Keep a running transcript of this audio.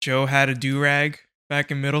Joe had a durag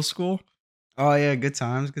back in middle school. Oh yeah, good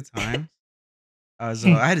times. So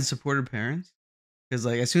I had to support her parents because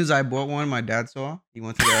like as soon as I bought one, my dad saw. He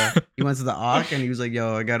went to the Ock and he was like,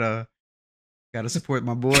 "Yo, I gotta support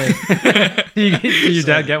my boy." Did your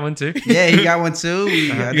dad get one too? Yeah, he got one too.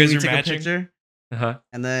 You guys we were took matching? a picture, Uh-huh.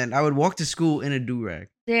 and then I would walk to school in a durag.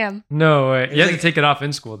 Damn. No way. It You was had like- to take it off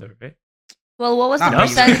in school though, right? Well, what was the Not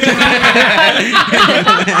percentage?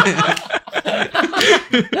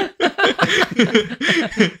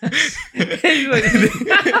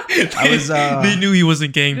 I was They knew he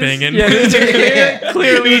wasn't gangbanging. Yeah,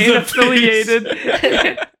 clearly unaffiliated.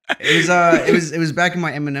 it was back in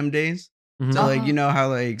my Eminem days. Mhm. So like you know how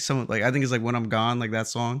like some like I think it's like When I'm Gone, like that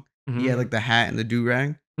song. He had like the hat and the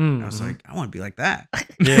durag. And I was like, I want to be like that.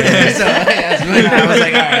 Yeah. So that's when I was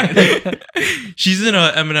like, all right. She's in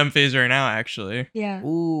a Eminem phase right now, actually. Yeah.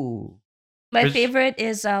 Ooh. My Which- favorite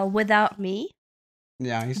is Without Me.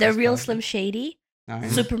 Yeah. The Real Slim Shady.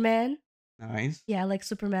 Nice. Superman. Nice. Yeah, I like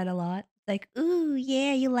Superman a lot. Like, ooh,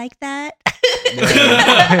 yeah, you like that? Oh,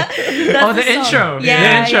 the intro.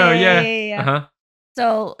 Yeah, The intro, yeah. Uh-huh.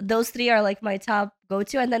 So those three are like my top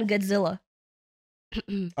go-to, and then Godzilla.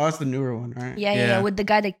 Oh, it's the newer one, right? Yeah, with the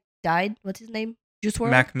guy that died. What's his name? Juice WRLD.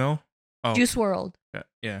 Mac Mill. Oh, Juice WRLD.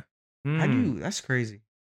 yeah. How do you? That's crazy.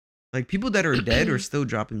 Like people that are dead are still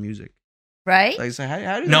dropping music. Right? Like, so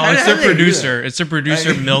how do No, how, it's how their do they do producer. that? It's their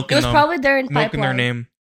producer Like- milking It was them, probably there in milking their pipeline. name.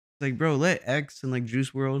 Like, bro, let X and like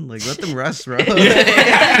Juice WRLD, like let them rest, bro.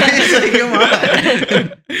 It's like, come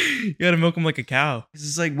on. You gotta milk them like a cow. It's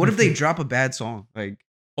just like, what if they drop a bad song? Like,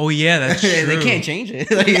 Oh yeah, that's true. they can't change it.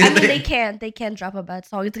 Like, I mean, they can't. They can't drop a bad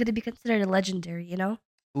song. It's gonna be considered a legendary, you know?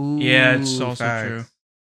 Ooh, Yeah, it's also true.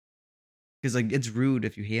 Because like it's rude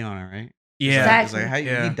if you hate on it, right? Yeah. It's like how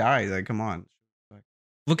Yeah. he died. Like, come on.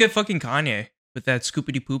 Look at fucking Kanye with that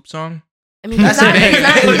Scoopity Poop song. I mean, he's not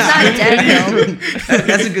dead though.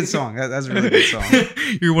 That's a good song. That's a really good song.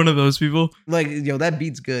 You're one of those people. Like, yo, that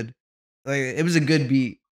beat's good. Like, it was a good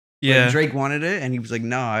beat. Yeah. Like, Drake wanted it, and he was like,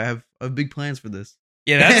 "No, I have big plans for this."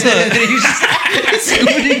 Yeah, that's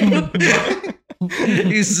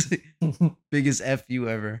He's biggest fu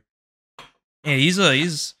ever. Yeah,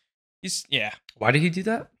 he's yeah. Why did he do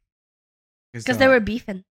that? Because they were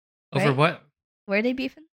beefing. Over Right? what? Were they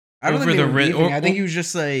beefing? I don't over think they the were ri- beefing. or- I think he was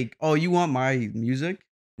just like, "Oh, you want my music?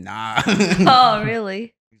 Nah." Oh,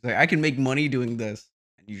 really? He's like, "I can make money doing this,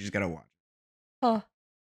 and you just gotta watch." Oh,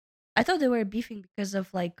 I thought they were beefing because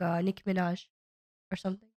of like Nicki Minaj or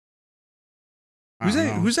something. I Who's don't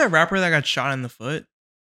that? know. Who's that rapper that got shot in the foot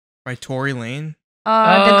by Tory Lane? The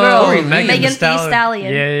girl, Tory Lanez. Megan Thee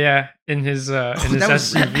Stallion. Yeah. In his that his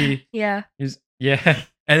was- SUV. Yeah. Yeah.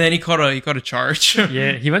 And then he caught a charge.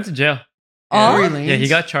 Yeah. He went to jail. Oh, Tory Yeah, he Lanez?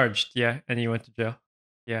 got charged. Yeah, and he went to jail.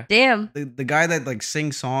 damn. the guy that like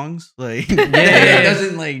sings songs, like Yeah.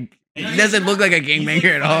 doesn't like he doesn't look like a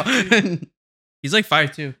gangbanger at all. He's like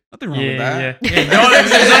 5'2". Nothing wrong with that. Yeah. Yeah, no,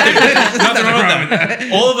 there's nothing wrong with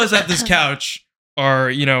that. All of us at this couch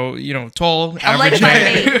are, tall, I'm like average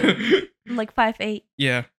height. I'm like 5'8".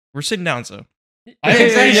 Yeah, we're sitting down, so I'm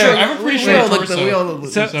pretty Yeah, sure. I'm pretty we sure all look torso. we all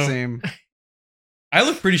look So- the same. I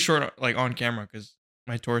look pretty short, like on camera, because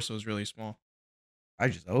my torso is really small. I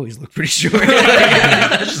just always look pretty short.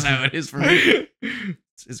 That's just how it is for me.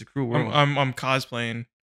 It's a cruel world. I'm cosplaying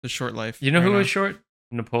the short life. You know who right was short?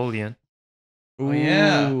 Napoleon. Oh,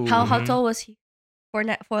 yeah. Ooh. How Mhm. tall was he?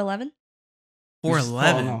 4'11"? now? He's tall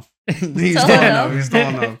 4'11". enough. He's Tall tall enough. enough. He's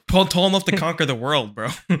tall enough. Tall enough to conquer the world, bro.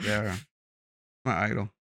 Yeah. My idol.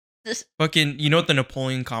 Just Fucking, you know what the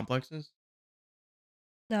Napoleon complex is?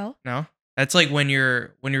 no. No, that's like when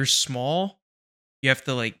you're small, you have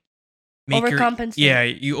to like make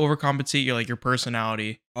Overcompensate. you overcompensate your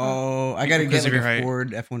personality. Oh, I gotta Because get of like your a height.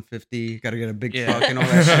 Ford F-150. Gotta get a big Yeah. truck and all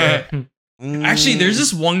that shit. Actually, there's Mm.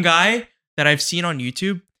 this one guy that I've seen on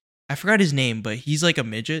YouTube. I forgot his name, but he's like a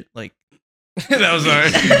midget. Like that was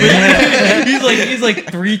alright. he's like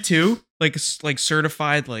 3'2", like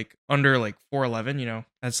certified like under like 4'11". You know,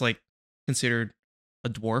 that's like considered a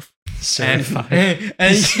dwarf. Certified.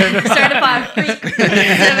 And Certified freak.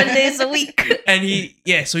 7 days a week.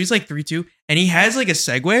 And so he's like 3'2", and he has like a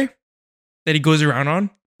Segway that he goes around on,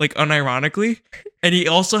 like unironically, and he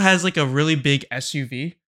also has like a really big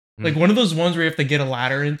SUV, like one of those ones where you have to get a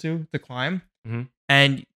ladder into to climb, Mhm.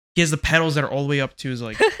 and he has the pedals that are all the way up to his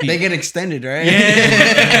like feet. They get extended, right?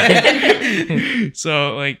 Yeah.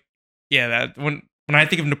 So like, yeah, that when I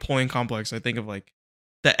think of Napoleon complex, I think of like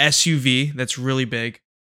the SUV that's really big,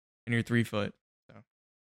 and you're 3 foot.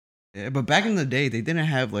 Yeah, but back in the day, they didn't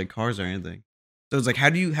have like cars or anything. So it's like, how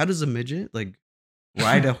does a midget like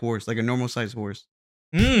ride a horse, like a normal sized horse?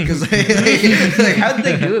 Because like, how did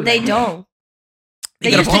they do it? They don't. They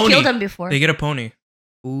get a used to kill pony. them before. They get a pony.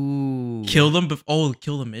 Ooh. Kill them.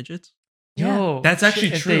 Kill the midgets. Yo, That's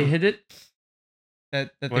actually if true. they hit it,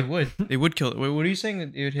 That they What? would. They would kill it. Wait, what are you saying?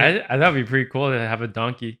 That they would hit? I thought it'd be pretty cool to have a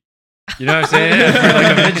donkey. You know what I'm saying? For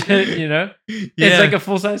like a midget, you know? Yeah, It's like a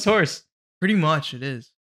full-size horse. pretty much it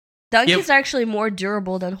is. Donkeys are actually more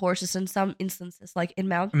durable than horses in some instances, like in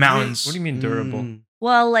mountains. Mountains. What do you mean durable? Mm.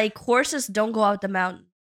 Well, like horses don't go out the mountain,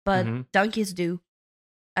 but Mhm. donkeys do.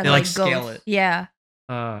 And They, like, goats. scale it. Yeah.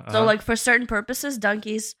 Uh, So like for certain purposes,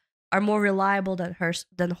 donkeys are more reliable than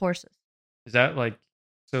horses. is that like,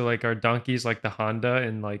 so like are donkeys like the Honda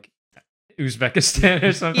in like Uzbekistan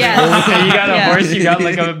or something? Yeah. Okay, you got a Yeah. horse, you got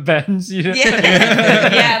like a Benz, you know?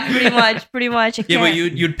 Yeah. Yeah, pretty much. Yeah, but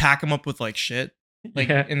you'd pack them up with like shit, like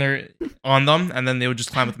Yeah. in their on them, and then they would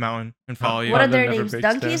just climb up the mountain and follow you. What are Honda their never names? breaks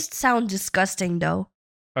down. Donkeys sound disgusting though.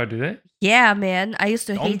 Oh, do they? Yeah, man. I used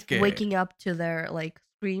to hate Donkey. waking up to their like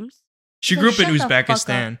screams. She Like, grew up in shut the fuck up.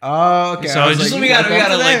 Uzbekistan. Oh, okay. So I was just like, we you gotta woke up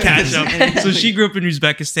to like that? catch up. So she grew up in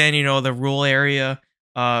Uzbekistan, you know, the rural area.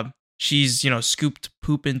 She's, you know, scooped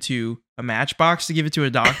poop into a matchbox to give it to a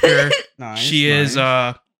doctor. Nice, She is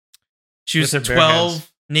nice. she was With her bare 12,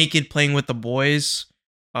 hands. naked playing with the boys.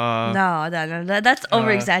 No, that's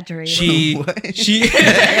over exaggerated. She What? she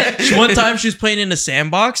one time she was playing in a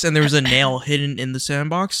sandbox and there was a nail hidden in the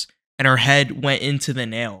sandbox and her head went into the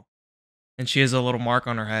nail. And she has a little mark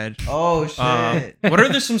on her head. Oh shit. What are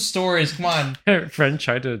there some stories? Come on. Her friend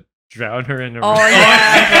tried to drown her in a Oh,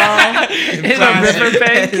 yeah, in a Classic.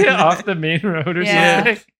 riverbank off the main road or Yeah.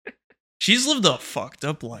 something. She's lived a fucked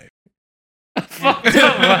up life. Fucked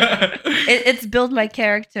up. It's built my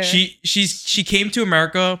character. She came to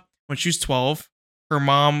America when she was 12. Her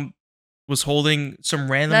mom was holding some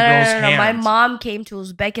random no, girl's no. hand. My mom came to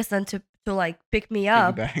Uzbekistan to like pick me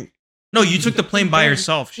up. Piggyback. No, you took the plane by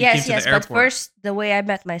yourself. She came Yes, to yes. the But airport. first, the way I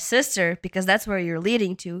met my sister, because that's where you're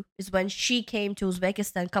leading to, is when she came to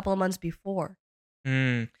Uzbekistan a couple of months before.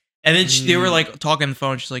 Mm. And then they were like talking on the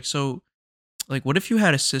phone. She's like, so, like, what if you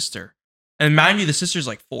had a sister? And mind you, the sister's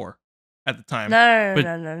like 4 at the time. No. But-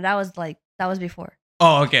 That was before.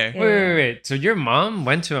 Oh, okay. Yeah. Wait. So your mom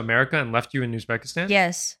went to America and left you in Uzbekistan?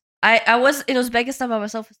 Yes. I was in Uzbekistan by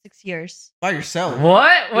myself for 6 years. By yourself.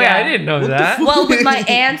 What? Wait, Yeah. I didn't know What the that. fuck? Well, with my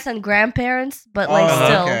aunts and grandparents, but like Oh,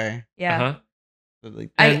 still, okay. yeah. Uh-huh. So,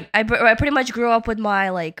 like, I pretty much grew up with my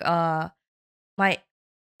like my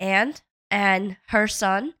aunt and her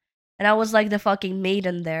son, and I was like the fucking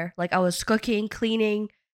maiden there. Like I was cooking, cleaning,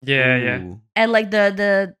 Yeah. ooh. and like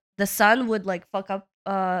the son would like fuck up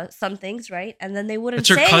some things, right? And then they wouldn't It's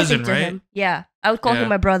your say cousin, anything to right? him. Yeah, I would call Yeah. him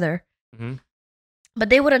my brother. Mhm. But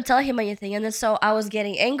they wouldn't tell him anything, and then so I was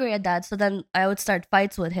getting angry at that. So then I would start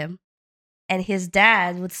fights with him, and his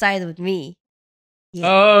dad would side with me. Yeah.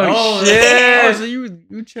 Oh, Oh, shit. so you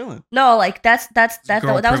were chilling. No, like that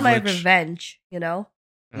girl was my privilege. revenge, you know?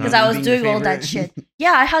 Because Uh-huh. I was Being your doing all that favorite. shit.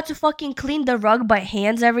 Yeah, I had to fucking clean the rug by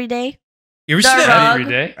hands every day. You ever The see that? rug. Every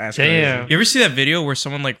day? That's Damn. You ever see that video where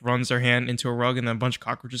someone like runs their hand into a rug and then a bunch of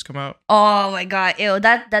cockroaches come out? Oh my god, ew,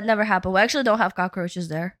 that never happened. We actually don't have cockroaches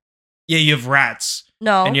there. Yeah, you have rats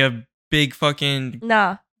No, and you have big fucking.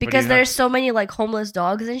 nah, because have? there's so many like homeless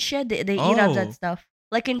dogs and shit. They eat up Oh. that stuff,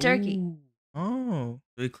 like in Turkey. Ooh. Oh,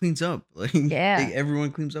 So it cleans up. Like, Yeah. like,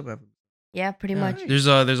 everyone cleans up after. Yeah, pretty Yeah. much. there's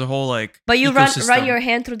a whole like. But you run ecosystem. your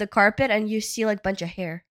hand through the carpet and you see like bunch of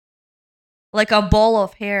hair, like a ball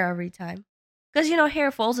of hair every time. Because you know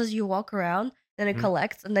hair falls as you walk around, then it Mhm.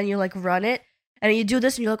 collects, and then you like run it, and you do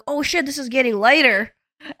this, and you're like, oh shit, this is getting lighter,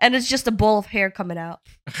 and it's just a ball of hair coming out.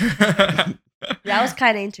 That was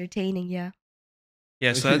kind of entertaining, yeah.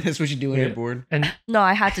 yeah, so that, That's what you do when Yeah. you're bored. And No,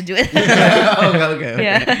 I had to do it. okay.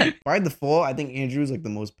 Yeah. By default, I think Andrew's like the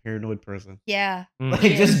most paranoid person. Yeah. Like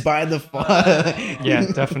mm, just by default. yeah,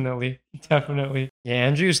 definitely. Yeah,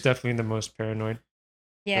 Andrew's definitely the most paranoid.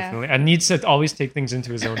 Yeah. Definitely. And needs to always take things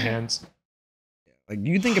into his own hands. Like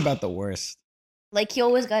you think about the worst. Like he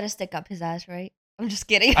always got to stick up his ass, right? I'm just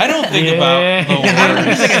kidding. I don't think Yeah. about the I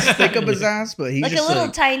don't think he's like a worst. stick up his ass, but he's like a just little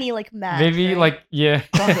like, tiny like mat. Maybe right? like, yeah.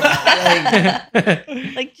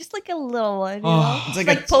 like just like a little one, you Oh. know? It's It's like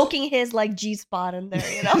like a- poking his like G spot in there,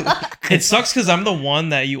 you know? It sucks because I'm the one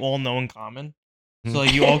that you all know in common. So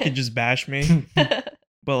like you all could just bash me,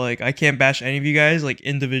 but like I can't bash any of you guys like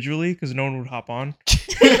individually because no one would hop on.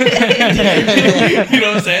 You know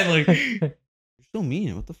what I'm saying? Like, you're so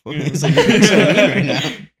mean. What the fuck? Yeah. It's like you're being so mean right now.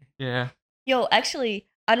 yeah. Yo, actually,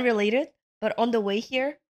 unrelated, but on the way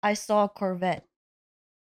here, I saw a Corvette.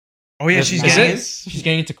 Oh yeah, That's she's nice. getting Is she's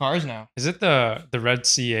getting into cars now. Is it the red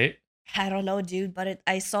C8? I don't know, dude, but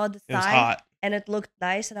I saw the It was sign hot. and it looked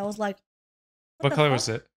nice, and I was like, What the color fuck? was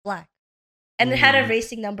it? Black. And it had a Mm.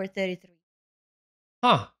 racing number 33.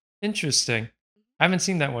 Huh. Interesting. I haven't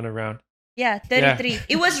seen that one around. Yeah, 33.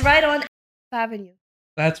 It was right on Avenue.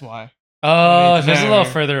 That's why. Oh, it's so it's a there. little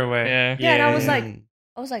further away. Yeah. Yeah, and I was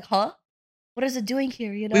Mm. like, huh? What is it doing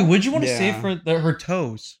here? You know? Wait, what'd you want to Yeah. say for her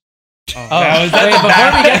toes? Oh, That wait, was- before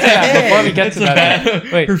we get to that, before we get That's to a that,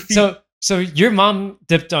 bad- wait. her feet. So your mom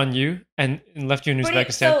dipped on you and left you in Pretty-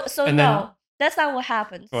 Uzbekistan. so and no, that's not what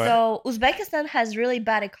happened. What? So Uzbekistan has really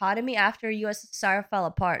bad economy after USSR fell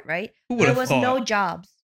apart, right? Who There would've was thought? no jobs.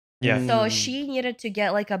 Yeah. So Mm. she needed to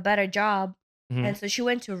get like a better job, Mhm. and so she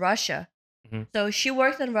went to Russia. Mhm. So she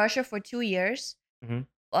worked in Russia for 2 years. Mhm.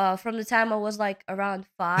 From the time I was like around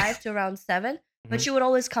 5 to around 7, but Mhm. she would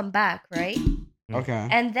always come back, right? Okay.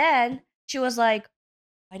 And then she was like,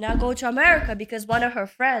 "Why not go to America?" Because one of her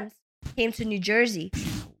friends came to New Jersey.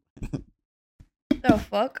 The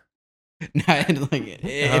fuck?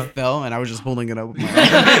 It fell, and I was just holding it up with my arm.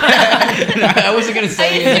 I wasn't gonna say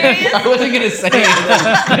Are you it. serious? I wasn't gonna say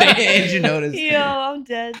it. But you noticed. Yo, I'm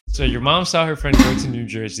dead. So your mom saw her friend go to New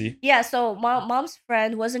Jersey. Yeah, so mom's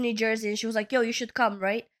friend was in New Jersey, and she was like, "Yo, you should come,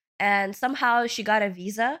 right?" And somehow she got a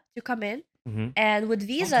visa to come in. Mhm. And with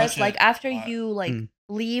visas, touch like it. after Alright. you like Mm.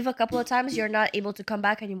 leave a couple of times, you're not able to come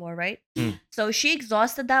back anymore, right? Mm. So she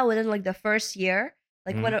exhausted that within like the first year,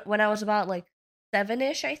 like when I was about like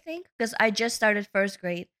 7-ish, I think, because I just started first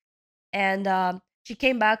grade, and she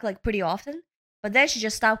came back like pretty often, but then she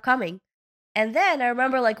just stopped coming. And then I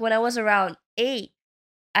remember like when I was around 8,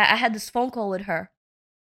 I had this phone call with her,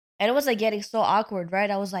 and it was like getting so awkward, right?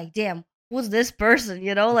 I was like, damn, who's this person,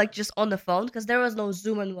 you know, like just on the phone, because there was no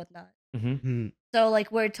Zoom and whatnot. Mhm. So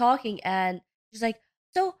like we're talking, and she's like,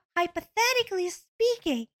 "So hypothetically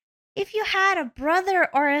speaking, if you had a brother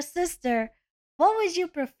or a sister, what would you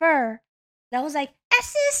prefer?" And I was like, "A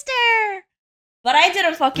sister." But I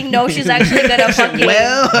didn't fucking know she's actually gonna fucking.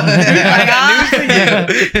 Well, I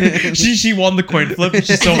got news for you. she won the coin flip.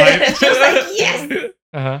 She's so hyped. She was like, "Yes."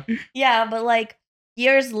 Uh-huh. Yeah, but like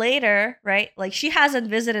years later, right? Like she hasn't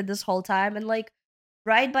visited this whole time, and like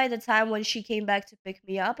right by the time when she came back to pick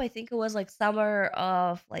me up, I think it was like summer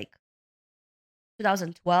of like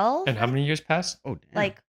 2012. And how many years passed? Oh, damn.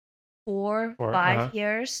 Like 4, Four, 5 uh-huh.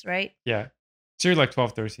 years, right? Yeah. So you're like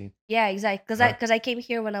 12, 13. Yeah, exactly. Because Uh-huh. I came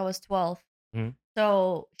here when I was 12. Mhm.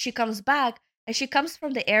 So she comes back, and she comes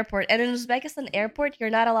from the airport. And in Uzbekistan airport, you're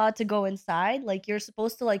not allowed to go inside. Like you're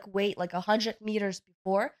supposed to like wait like 100 meters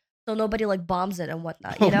before, so nobody like bombs it and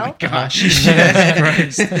whatnot. You Oh know, my gosh. Jesus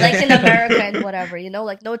Christ. like in America and whatever. You know,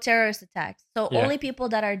 like no terrorist attacks. So Yeah. only people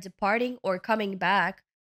that are departing or coming back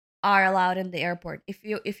are allowed in the airport. If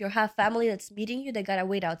you have family that's meeting you, they gotta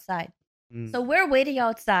wait outside. Mm. So we're waiting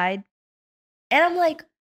outside, and I'm like,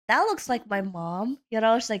 that looks like my mom. You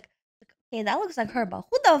know, she's like, okay, that looks like her, but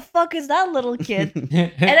who the fuck is that little kid? And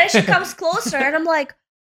then she comes closer, and I'm like,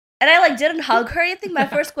 and I like didn't hug her or anything. My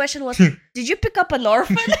first question was, did you pick up an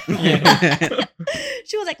orphan?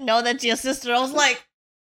 She was like, no, that's your sister. I was like,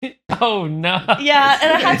 Oh no. yeah,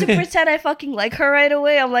 and I had to pretend I fucking like her right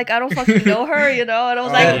away. I'm like, I don't fucking know her, you know? And I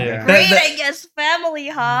was like, yeah. great, That- I guess family,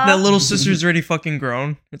 huh? That little sister's already fucking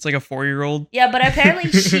grown. It's like a 4-year-old. Yeah, but apparently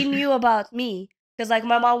she knew about me. Because, like,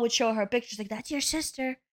 my mom would show her pictures, like, that's your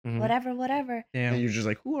sister. Mhm. Whatever. And Damn. you're just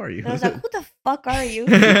like, who are you? And I was like, who the fuck are you?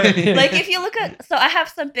 Like, if you look at... So, I have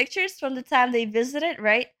some pictures from the time they visited,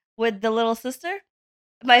 right? With the little sister.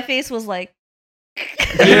 My face was like...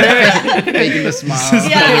 Making the smile.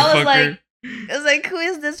 Yeah, I was Motherfucker. like, who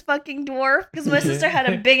is this fucking dwarf? Because my sister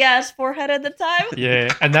had a big-ass forehead at the time.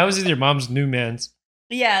 Yeah. And that was your mom's new man's.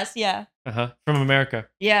 Yes, yeah. Uh-huh. From America.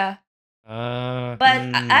 Yeah. Uh But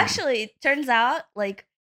Mm. actually, it turns out, like,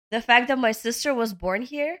 the fact that my sister was born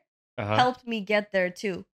here uh-huh. helped me get there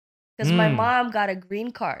too, because my Mm. mom got a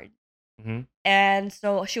green card, Mhm. and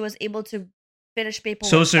so she was able to finish paperwork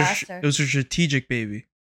So it faster. was a strategic baby.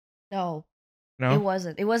 No, it No?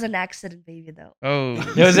 wasn't. It was an accident baby though. Oh.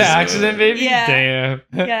 It was an accident, baby? Yeah. Damn.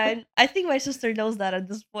 Yeah, and I think my sister knows that at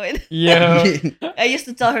this point. Yo. I used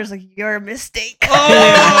to tell her, like, "You're a mistake."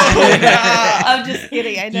 Oh, God. I'm just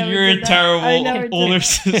kidding. I Dude, never you're did a that. I never terrible did older that.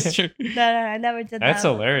 sister. No, I never did That's that.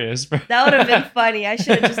 hilarious, bro. That would have been funny. I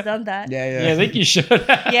should have just done that. Yeah. Yeah, I think you should.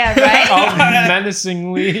 Yeah, right? All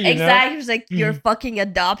menacingly, you Exactly. It was like, you're Mm. fucking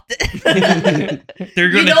adopted. They're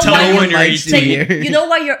You gonna know tell why you you when you're likes to 18. hear. You know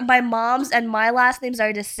why my mom's and my last names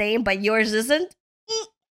are the same, but yours isn't?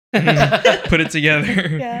 Put it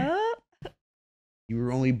together. Yeah. You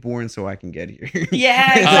were only born so I can get here.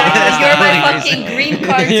 Yeah, exactly. You're my Ah. fucking green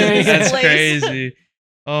card to Yeah, this That's place. crazy.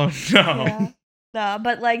 Oh no. Yeah. Nah,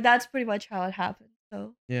 but like that's pretty much how it happened.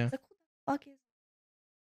 So Yeah. it's like, who the fuck is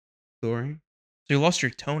Story. So you lost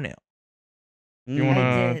your toenail. You Mm. want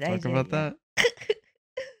I to did, talk about yeah. that?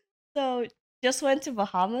 So just went to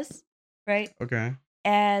Bahamas, right? Okay.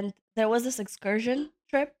 And there was this excursion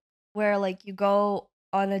trip where like you go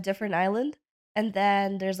on a different island and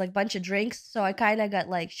then there's like a bunch of drinks. So I kind of got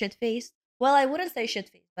like shit faced. Well, I wouldn't say shit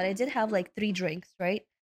faced, but I did have like 3 drinks, right?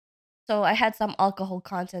 So I had some alcohol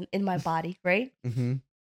content in my body, right? Mm-hmm.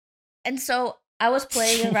 And so I was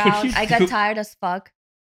playing What around. you I got do? tired as fuck.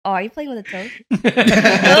 Oh, are you playing with a toad? He wanted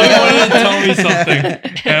to tell me something,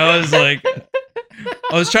 and I was like,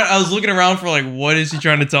 I was looking around for like, what is he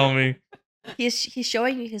trying to tell me? He's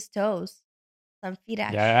showing you his toes. Some feet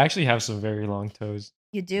action. Yeah, I actually have some very long toes.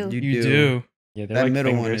 You do. You do. Yeah, they're That like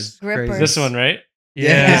middle one fingers. is Grippers. crazy. This one, right?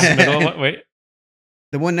 Yeah. This middle one. Wait,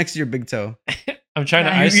 The one next to your big toe. I'm trying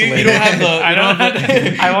to You- you isolate. don't it. have the- I you don't don't have. have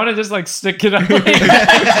the- I want to just like stick it up.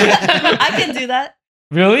 I can do that.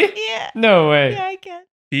 Really? Yeah. No way. Yeah, I can.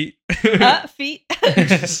 Feet. Feet.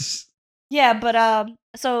 Yeah, but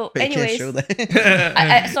so But you can't anyways, show that.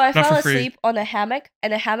 I Not fell for free. asleep on a hammock,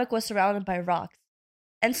 and the hammock was surrounded by rocks.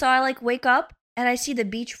 And so I like wake up and I see the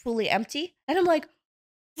beach fully empty, and I'm like,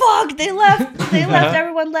 "Fuck! They left! They left!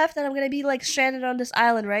 Everyone left, and I'm gonna be like stranded on this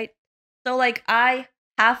island, right?" So like I,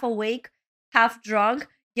 half awake, half drunk,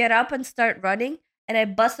 get up and start running, and I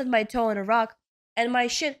busted my toe on a rock, and my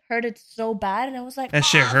shit hurted so bad, and I was like, That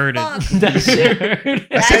shit "Ah, hurted." fuck." That shit hurt.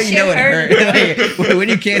 That's That how you know shit it hurt. Like, when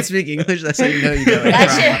you can't speak English, that's how you know you got it. That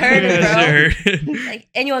shit hurted, bro. That shit hurt. Like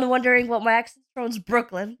anyone wondering what my accent's from is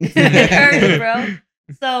Brooklyn. It hurted, bro.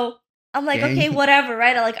 So I'm like, Gang. okay, whatever,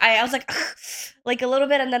 right? I was like, like a little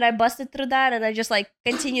bit, and then I busted through that, and I just like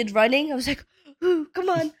continued running. I was like, ooh, come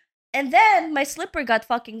on. And then my slipper got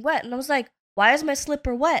fucking wet, and I was like, why is my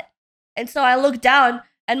slipper wet? And so I looked down,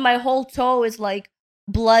 and my whole toe is like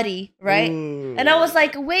bloody, right? Ooh. And I was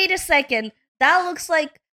like, wait a second, that looks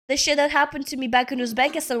like the shit that happened to me back in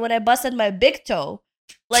Uzbekistan when I busted my big toe.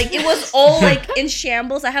 Like it was all like in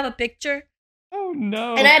shambles. I have a picture. Oh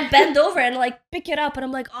no. And I bend over and like pick it up, and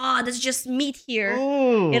I'm like, oh, there's just meat here.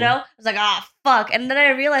 Ooh. You know? I was like, ah, fuck. And then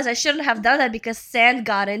I realized I shouldn't have done that because sand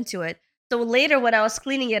got into it. So later when I was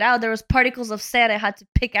cleaning it out, there was particles of sand I had to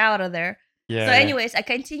pick out of there. Yeah. So anyways, I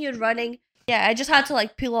continued running. Yeah, I just had to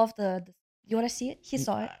like peel off the you want to see it? He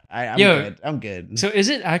saw it. I'm Yo. good. I'm good. So is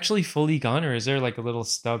it actually fully gone, or is there like a little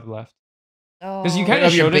stub left? Oh, Because you kind of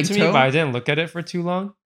Of your showed it big to me, toe? but I didn't look at it for too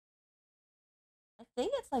long. I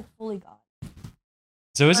think it's like fully gone.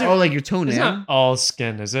 So is it? Oh, like your It's toenail? not all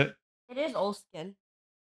skin, is it? It is all skin.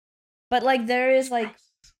 But like there is like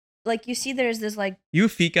you see there's this like You a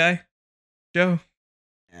feet guy, Joe?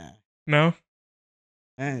 Yeah. No.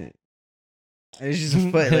 Eh, It's just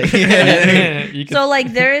a foot. Like, You can- so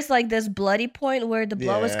like there is like this bloody point where the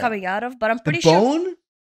blood was Yeah. coming out of, but I'm the pretty sure bone?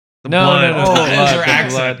 The No, blood. no, no, Oh, the it was blood, her the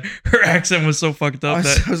accent. Her accent was so fucked I up. was,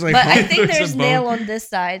 That I was like, but I huh? think It's a there's nail bone. on this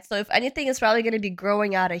side. So if anything it's probably gonna be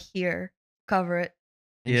growing out of here. Cover it.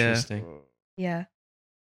 Yeah. Interesting. Yeah.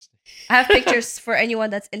 I have pictures for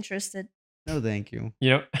anyone that's interested. No, thank you. You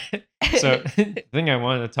know, so the thing I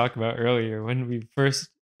wanted to talk about earlier when we first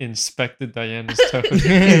inspected Diana's toes,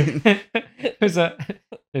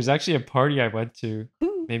 there's actually a party I went to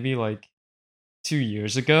maybe like 2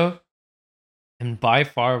 years ago, and by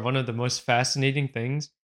far one of the most fascinating things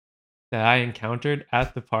that I encountered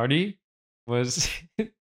at the party was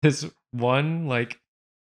this one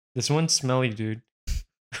smelly dude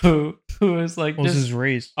who was like What was just his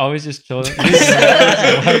race? always just chilling.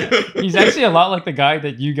 He's actually a lot like the guy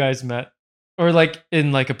that you guys met, or like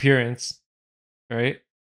in like appearance, right?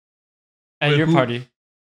 At Wait, your who? party.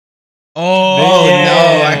 Oh, Yeah.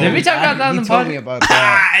 no. I Did we talk about that on he the told pod? me about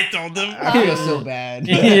that. I told him. I feel so bad.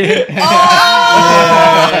 Yeah.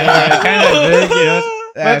 Oh! Kind of big, you know?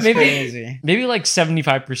 That's maybe- crazy. Maybe like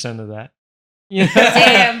 75% of that. You know?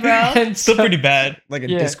 Damn, bro. And Still so- pretty bad. Like a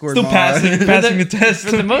Yeah. Discord Still mod. passing the test.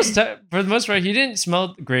 for the most part, he didn't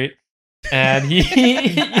smell great, and he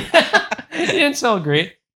didn't smell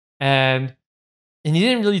great, and he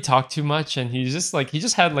didn't really talk too much, and he just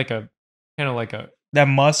had like a kind of like a That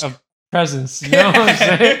musk. presence, you know what I'm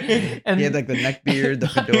saying? And He had like the neck beard, the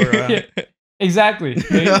fedora. Yeah, exactly.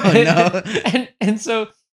 Oh, no. And so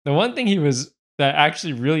the one thing that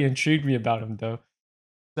actually really intrigued me about him though,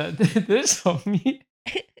 that this homie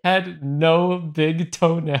had no big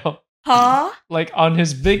toenail. Huh? Like on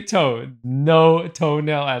his big toe, no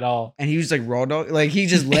toenail at all. And he was like raw dog. Like he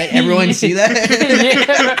just let everyone see that.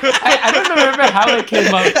 Yeah, I don't remember how it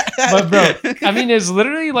came up, but bro, I mean, it's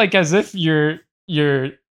literally like as if your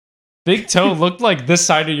big toe looked like this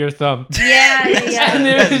side of your thumb. Yeah, yeah, And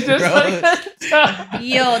yeah. it was just like that.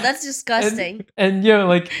 Yo, that's disgusting. And yo,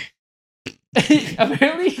 like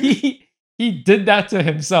apparently he did that to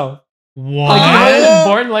himself. What? Like he wasn't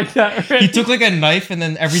born like that. Right? He took like a knife, and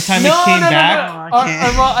then every time No, it came no, no, back, no.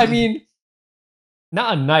 Well, I mean,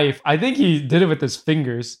 not a knife. I think he did it with his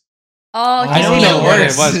fingers. Oh, I just don't know feel what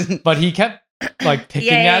worse. it was, but he kept like picking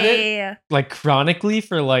Yeah, at yeah, it yeah. like chronically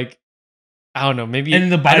for like I don't know, maybe.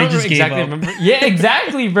 And the I body don't just gave exactly up. remember. Yeah,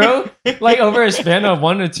 exactly, bro. Like over a span of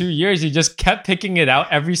 1 or 2 years, he just kept picking it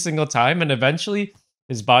out every single time, and eventually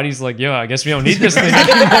his body's like, "Yo, I guess we don't need this thing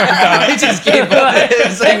anymore." He just gave up.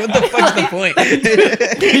 It's like, what the fuck's the point?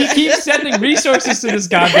 He keeps sending resources to this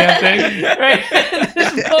goddamn thing, right?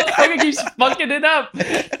 This motherfucker keeps fucking it up.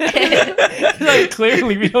 Like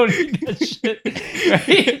clearly, we don't need that shit,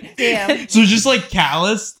 right? Damn. so just like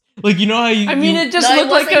calloused. Like you know how you. I mean, you- it just No, it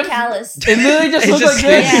looked like wasn't a. calloused. It literally just It's looked just like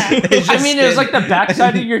this. skin. It's I just mean, it was skin. like the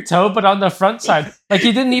backside of your toe, but on the front side. Like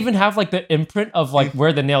he didn't even have like the imprint of like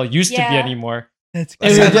where the nail used to be Yeah. anymore. That's It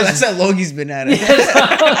was just- That's how Logi's been at it.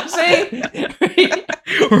 That's what I'm saying.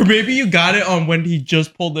 or maybe you got it on when he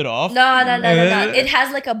just pulled it off. No. It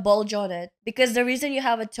has like a bulge on it because the reason you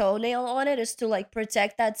have a toenail on it is to like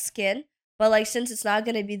protect that skin. But like since it's not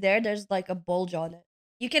gonna be there, there's like a bulge on it.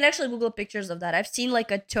 You can actually Google pictures of that. I've seen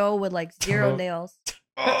like a toe with like 0 Toe. nails.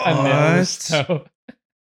 A nail in his toe.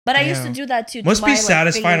 But I used to Damn. do that too. to Must my, be like,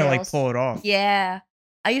 satisfying to like fingernails. pull it off. Yeah.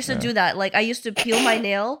 I used to Yeah. do that. Like I used to peel my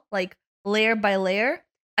nail like layer by layer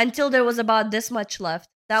until there was about this much left.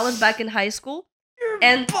 That was back in high school.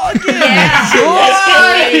 And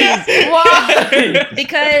yeah. Why?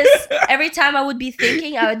 Because every time I would be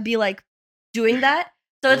thinking, I would be like doing that.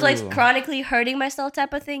 So it's like Ooh. chronically hurting myself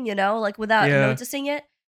type of thing, you know, like without Yeah. noticing it.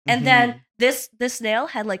 And Mhm. then this nail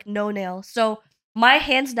had like no nail. So my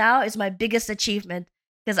hands now is my biggest achievement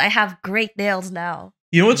because I have great nails now.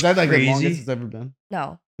 You know Is what's that like the longest crazy? it's ever been?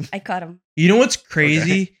 No, I cut them. You know what's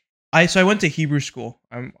crazy? I went to Hebrew school.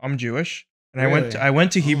 I'm Jewish, and Really? I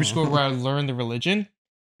went to Hebrew Oh. school where I learned the religion.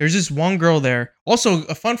 There's this one girl there. Also,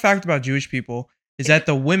 a fun fact about Jewish people is that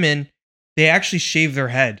the women they actually shave their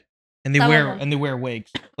head and they Some of wear them.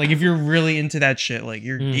 wigs. Like if you're really into that shit, like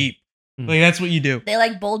you're Mm. deep. Mm. Like that's what you do. They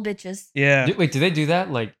like bold bitches. Yeah. Wait, do they do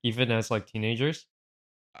that like even as like teenagers?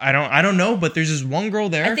 I don't know, but there's this one girl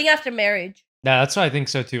there. I think after marriage. Yeah, that's what I think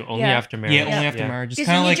so too. Only Yeah. after marriage. yeah, only after Yeah. marriage. It's 'Cause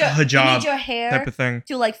kind of you like need a your- You hijab need your hair type of thing.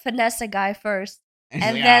 to like finesse a guy first. He's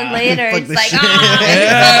And like, then "Ah, later fuck it's this like, shit."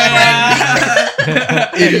 ah,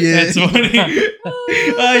 Idiot. That's funny.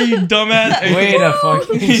 Ah, you dumbass. Wait a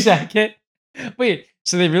fucking second. Wait,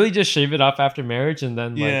 so they really just shave it off after marriage and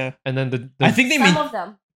then like Yeah. and then the I think they some mean of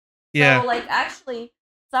them. yeah. So like actually,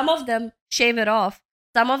 some of them shave it off.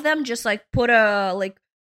 Some of them just like put a like,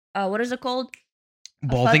 what is it called? A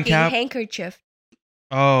Balding fucking cap. handkerchief.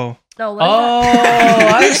 Oh. No, what is Oh,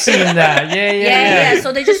 that? I've seen that. Yeah, yeah.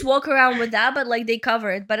 So they just walk around with that, but like they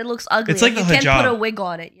cover it, but it looks ugly. It's like and the you can't put hijab. a wig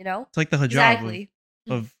on it, you know? It's like the hijab Exactly.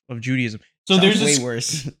 of Judaism. So Sounds there's way this.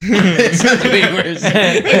 worse. It sounds way worse.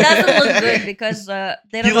 It doesn't look good because they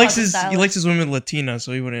don't He know likes how to his style he it. likes his women Latina,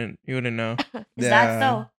 so he wouldn't know. Is that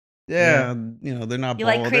so? Yeah, you know they're not. You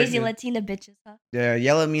like bald. crazy They're- Latina bitches, huh? Yeah,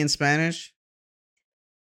 yell at me in Spanish.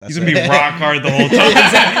 He's gonna be rock hard the whole time.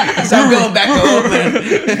 Exactly. So I'm going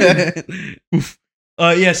back home. Oof.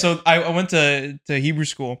 Yeah. So I went to Hebrew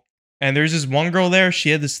school, and there's this one girl there. She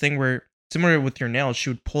had this thing where similar with your nails, she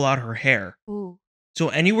would pull out her hair. Ooh. So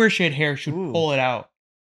anywhere she had hair, she would Ooh. pull it out.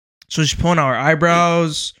 So she's pulling out her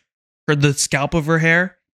eyebrows, or the scalp of her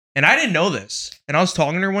hair, and I didn't know this. And I was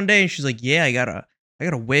talking to her one day, and she's like, "Yeah, I got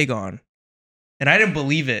a wig on," and I didn't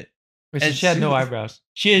believe it. Wait, so And she had no eyebrows.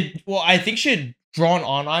 She had, well, I think she had drawn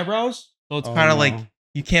on eyebrows, so it's Oh, kind of no. like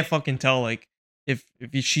you can't fucking tell like if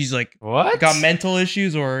she's like What? got mental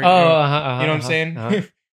issues or Oh, you know, uh-huh, you know what I'm saying. uh-huh.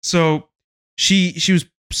 So she was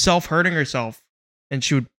self hurting herself, and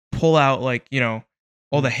she would pull out like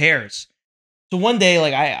all the hairs. So one day,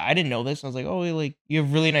 like I didn't know this. I was like, oh, like you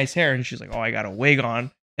have really nice hair, and she's like, oh, I got a wig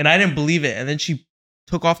on, and I didn't believe it. And then she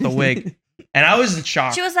took off the wig, and I was in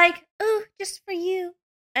shock. She was like, "Ooh, just for you,"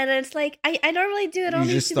 and it's like, I normally do it You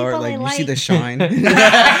only just to start people like I you like. see the shine.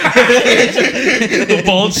 The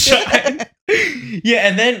bulge shine. Yeah,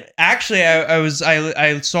 and then actually,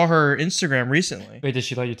 I saw her Instagram recently. Wait, did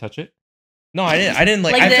she let you touch it? No, I didn't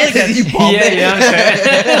like. Like I feel like this? that's You palm it. Yeah,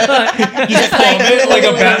 I'm just Like, palm it like a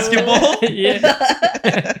ooh. basketball.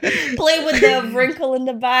 Yeah. Play with the wrinkle in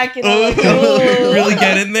the back, you know? Oh, Like, ooh. really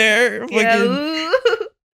get in there. Yeah, Fucking- ooh.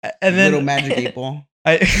 and then Little magic 8-ball.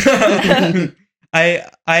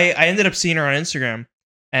 I ended up seeing her on Instagram,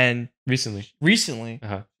 and Recently. recently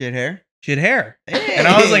She had hair. she had hair, Hey. and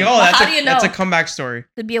I was like, oh, Well, that's how do you that's a know? comeback story.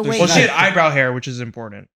 Could be a Well, wig. Well, she had Nice. eyebrow hair, which is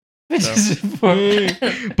important,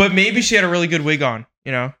 but maybe she had a really good wig on,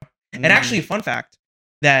 And actually, a fun fact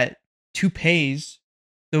that toupees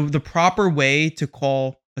the proper way to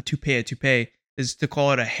call a toupee is to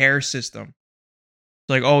call it a hair system. It's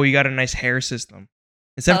like, oh, you got a nice hair system.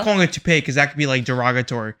 Instead of calling it toupee, because that could be like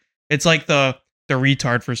derogatory. It's like the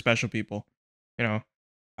retard for special people, you know.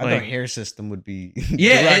 I Like- thought hair system would be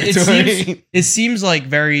it seems like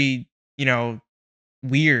very, you know,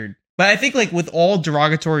 weird. But I think like with all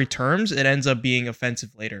derogatory terms, it ends up being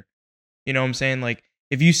offensive later. You know what I'm saying? Like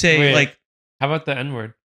if you say Wait. like, How about the N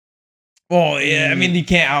word? oh yeah, I mean you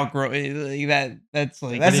can't outgrow it. Like, that's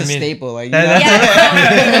like That's do a you mean? staple. Like, That-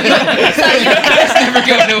 that's So you- never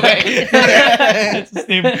going away.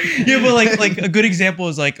 yeah, but like a good example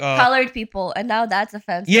is like colored people, and now that's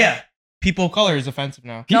offensive. yeah, people of color is offensive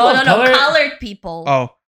now. People No, of color? colored people.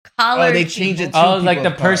 Oh, Colored. they changed it people. to- Oh, like people the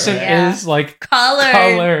of color, person yeah. is like Colored.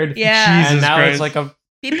 colored. Yeah. Jesus and now Christ. it's like a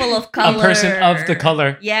People of color. person of the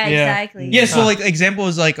color. Yeah, Yeah. exactly. yeah. So Huh. like example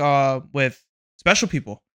is like with special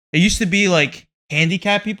people. It used to be like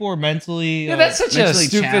handicapped people or mentally. Yeah, that's such a mentally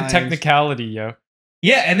stupid challenged. technicality, yo.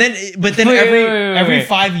 yeah, and then but then Wait, every wait, every wait.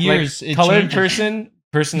 5 years Like, it colored changes.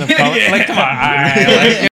 person of color. Yeah. Like, come on.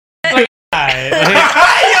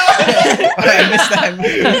 I missed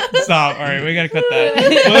that. Stop. All right, we gotta cut that.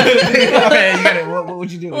 Okay, you gotta, what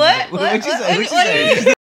would you do? What? What'd you What? say? What? What'd you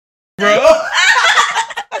say? Bro.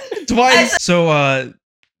 Twice. So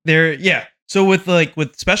there yeah. So with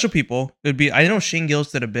special people, it'd be I know Shane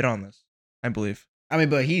Gillis did a bit on this, I believe. I mean,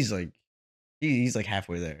 but he's like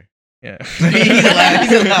halfway there. Yeah.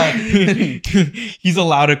 He's allowed. He's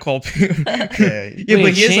allowed to call people. Yeah. Yeah, Wait,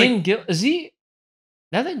 but he has Shane like Gill, is he?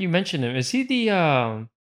 Now that you mention him, is he the?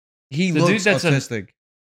 He The looks dude that's autistic.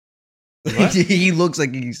 What? He looks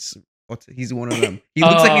like he's one of them. He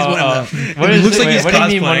looks like he's one of them. What he is looks it? like Wait, he's what do you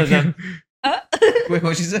mean one of cosplaying. them? Wait,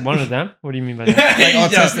 what she said? One of them? What do you mean by that? Like Yeah.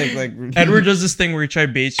 autistic. Like Edward does this thing where he tries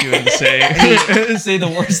to bait you into say say the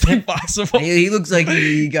worst thing possible. He looks like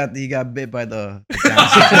he got bit by the.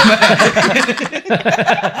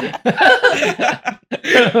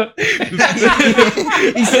 He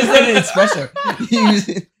says that in his special.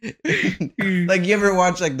 Like you ever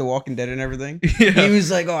watch like The Walking Dead and everything? Yeah. He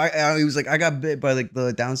was like, I got bit by like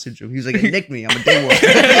the Down syndrome. He was like, it nicked me. I'm a day wolf.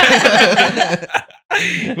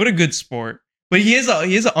 What a good sport. But he has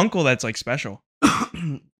an uncle that's like special.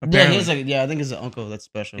 Yeah, Apparently. he's like, I think it's an uncle that's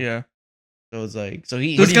special. Yeah. So it's like, so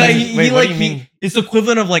he. So this do you guy, mean? he, Wait, he what like do you mean? it's the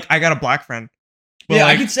equivalent of like I got a black friend. But yeah,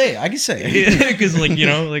 like, I could say because like you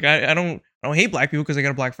know, like I don't hate black people because I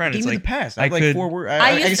got a black friend. Give It's me like the pass. I I have like could- 4 words.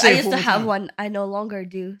 I can used say I it used 4 to words have now. one. I no longer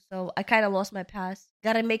do. So I kind of lost my pass.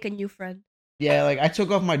 Gotta make a new friend. Yeah, like I took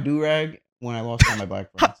off my durag when I lost all my black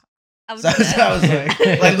friends. I was So, I was like,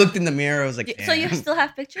 I looked in the mirror. I was like, Y- so you damn. still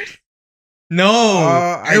have pictures? no.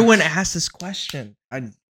 I- Everyone asked this question. I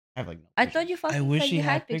have like. No I pictures. thought you fucking wish said he you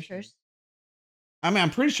had had pictures. pictures. I mean,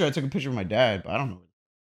 I'm pretty sure I took a picture of my dad, but I don't know where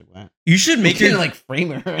it went. You should We make didn't your like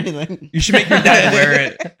frame it or anything. you should make your dad wear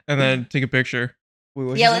it and then take a picture. Wait,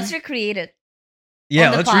 what'd Yeah, you let's say? recreate it. Yeah,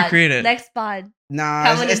 on the let's pod. recreate it. Next pod. Nah,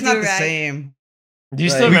 Come in it's a not the durag. same. Do you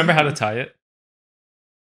still Like- remember how to tie it?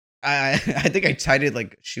 I think I tied it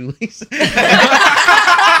like shoelace.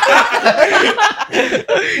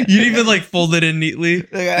 You didn't even like fold it in neatly.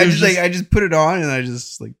 Like, I just put it on and I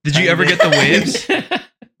just like. Did you tied ever it. get the waves?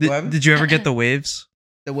 What? Did you ever get the waves?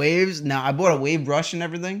 The waves? No, I bought a wave brush and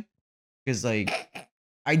everything because like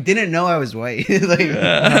I didn't know I was white. Like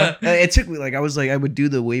it took me like I would do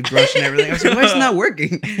the wave brush and everything. I was like, why is it not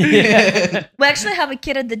working? Yeah. We actually have a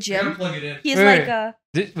kid at the gym. Plug it in. He's Wait. like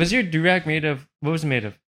Was your durag made of? What was it made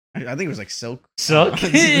of? I think it was like silk. Silk.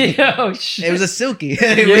 Oh shit! It was a silky.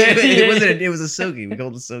 Yeah. It wasn't. It was a silky. We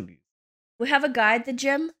called it silky. we have a guy at the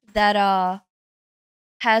gym that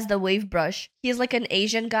has the wave brush. He's like an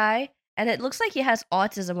Asian guy, and it looks like he has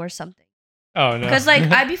autism or something. Oh no! Because like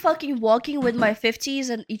I be fucking walking with my 50s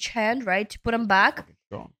in each hand, right, to put them back,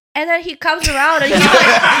 Strong. and then he comes around and he's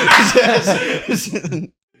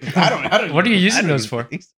like I don't. What are you using I don't those use for?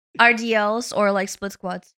 these. RDLs or like split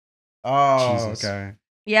squats. Oh, Jesus. okay.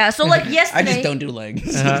 Yeah, so like yesterday, I just don't do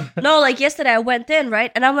legs. Uh-huh. no, like yesterday I went in,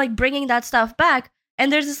 right, and I'm like bringing that stuff back,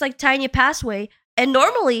 and there's this like tiny passway, and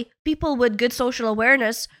normally people with good social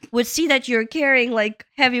awareness would see that you're carrying like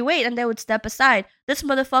heavy weight, and they would step aside. This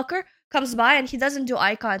motherfucker comes by and he doesn't do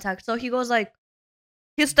eye contact, so he goes like,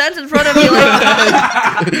 he stands in front of me like,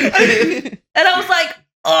 and I was like,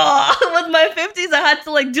 oh, with my 50s, I had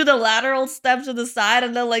to like do the lateral step to the side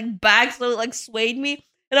and then like back, so it like swayed me,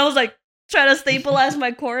 and I was like trying to stabilize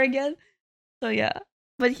my core again. So yeah,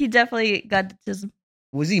 but he definitely got the tism.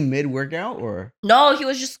 Was he mid workout or? No, he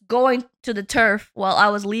was just going to the turf while I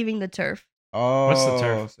was leaving the turf. Oh, What's the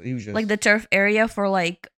turf? So he was just Like the turf area for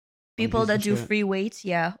like people Lunges that and do shit? free weights,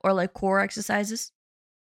 yeah, or like core exercises.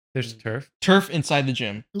 There's turf. Turf inside the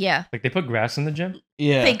gym. Yeah. Like they put grass in the gym.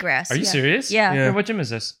 Yeah. Fake grass. Are you serious? Yeah. Yeah. Wait, what gym is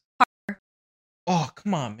this? Oh,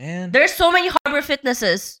 come on, man. There's so many Harbor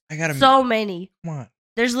Fitnesses. I gotta. So many. Come on.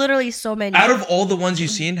 There's literally so many. Out of all the ones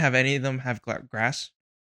you've seen, have any of them have grass?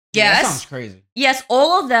 Yeah, that Yes. sounds crazy. Yes,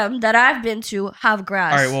 all of them that I've been to have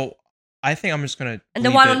grass. All right. Well, I think I'm just gonna. and the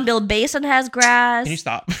leave one it. on Bill Basin has grass. Can you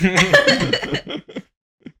stop?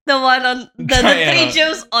 The one on the Yeah. 3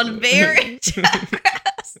 gyms on Barrett have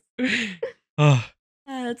grass. Oh,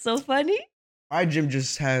 That's so funny. My gym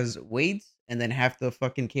just has weights, and then half the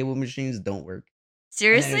fucking cable machines don't work. And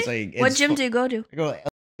Seriously? it's like, What it's gym do you go to? I go to L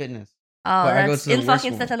Fitness. Oh, But I go that's to the in worst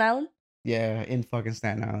fucking one. Staten Island? Yeah, in fucking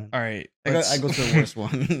Staten Island. all right. I go to the worst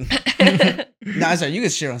one. Nah, sorry, you can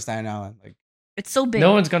shit on Staten Island. Like, It's so big.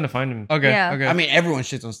 No one's gonna find him. Okay. Yeah. Okay. I mean, everyone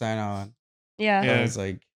shits on Staten Island. Yeah. Yeah. So it's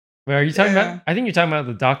like, Wait, are you talking Yeah. about? I think you're talking about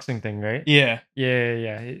the doxing thing, right? yeah.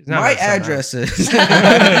 Yeah. It's not my about Staten address is.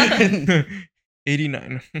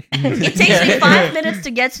 89. It takes me 5 minutes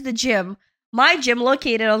to get to the gym. My gym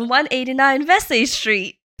located on 189 Vesey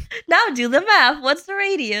Street. Now do the math. What's the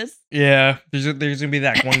radius? Yeah. There's gonna be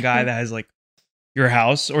that one guy that has like your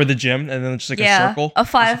house or the gym, and then it's just like a circle. a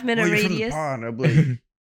 5-minute Oh, you're from the radius. pond. I'm like,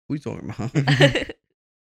 what are you talking about?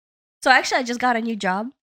 So actually, I just got a new job.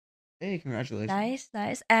 Hey, congratulations.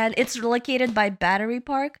 Nice. And it's located by Battery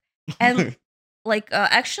Park. And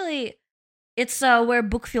actually, it's where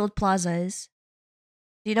Brookfield Plaza is.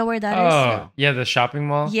 Do you know where that is? Oh, yeah, the shopping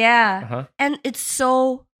mall. Yeah. Uh-huh. And it's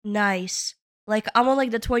so nice. Like, I'm on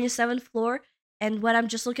like the 27th floor, and when I'm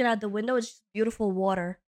just looking out the window, it's just beautiful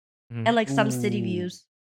water Mhm. and like some city Ooh. views.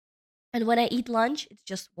 And when I eat lunch, it's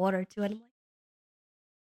just water too. And I'm like,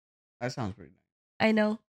 That sounds pretty nice. I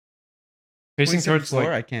know. Facing 27th towards floor,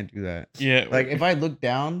 like I can't do that. Yeah. Like, if I look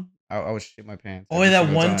down, I would shit my pants. Oh, every that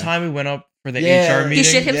single one time we went up for the Yeah. HR He meeting.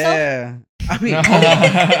 shit himself? Yeah. I mean,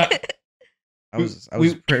 I was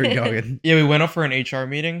we- prairie dogging. Yeah, we went up for an HR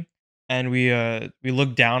meeting, and we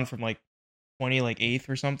looked down from like 8th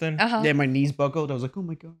or something. Uh-huh. Yeah, my knees buckled. I was like, oh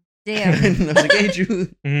my god. Damn. And I was like, hey, Drew.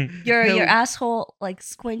 Mhm. Your No. asshole like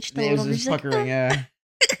squinched a It was little bit. just She's like, puckering, yeah.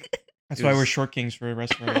 That's It why was- we're short kings for the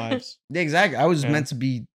rest of our lives. Yeah, exactly. I was Yeah. meant to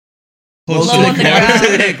be Close Low on the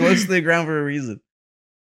ground. close to the ground for a reason.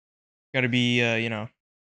 Got to be,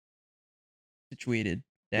 situated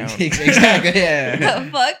down. Exactly, yeah.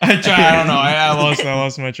 the fuck? I don't know. I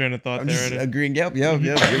lost my train of thought I'm there. just already. agreeing. Yep,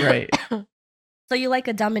 you're right. So you like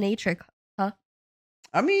a dominatrix?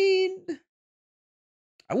 I mean,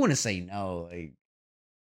 I wouldn't say no. Like,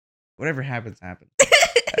 whatever happens, happens.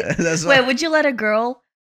 That's Wait, would you let a girl?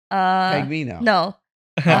 Peg me now. No.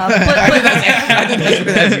 I think that's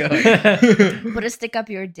where that's going. Put a stick up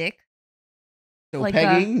your dick. So Like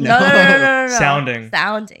pegging? no. Sounding.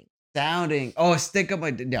 Sounding. Oh, stick up my.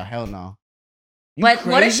 No, hell no. You But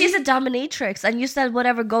what if crazy? she's a dominatrix and you said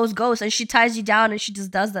whatever goes and she ties you down and she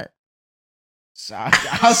just does that?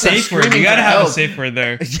 I'll start Safe word. You screaming gotta for have a help. safe word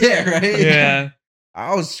there. Yeah, right. Yeah.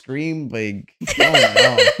 I'll scream like,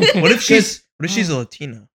 oh no. What if she's a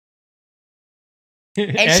Latina? And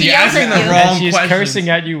she you're yells asking at the you. wrong and she's questions. cursing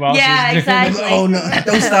at you while Yeah, she's doing exactly. Oh no!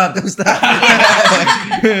 Don't stop!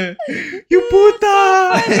 You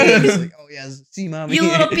puta. It's like, oh yes, see, mommy. You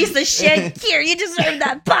little piece of shit. Here, you deserve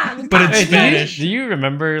that. Bang, But it's Hey, Spanish. do you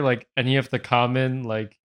remember like any of the common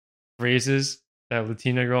like phrases that a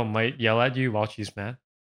Latina girl might yell at you while she's mad?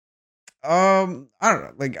 I don't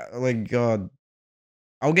know. Like,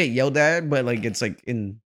 I'll get yelled at, but like it's like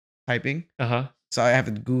in typing, Uh-huh. so I have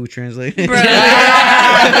to Google Translate. Bruh.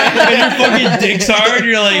 And your fucking dick's hard.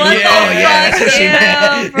 You're like, What yeah, the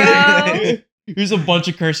yeah. fuck? Yeah, bro. Here's a bunch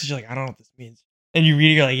of curses. You're like, I don't know what this means. And you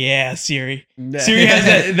read it, you're like, yeah, Siri. Nah. Siri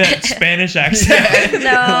has that Spanish accent.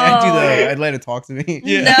 No. I'd let it talk to me.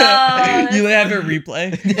 Yeah. No. You have it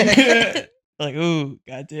replay. Like, ooh,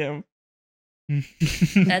 goddamn.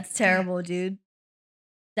 That's terrible, dude.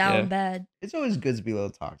 Down Yeah. bad. It's always good to be a little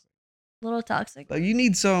toxic. Little toxic. Like you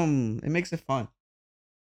need some. It makes it fun.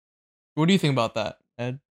 What do you think about that,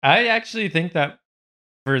 Ed? I actually think that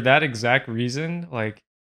for that exact reason, like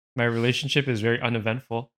my relationship is very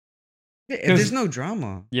uneventful. Yeah, if there's no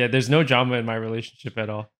drama. Yeah, there's no drama in my relationship at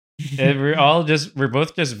all. And we're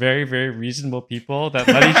both just very, very reasonable people that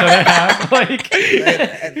let each other have like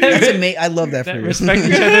That's I love that for you. respect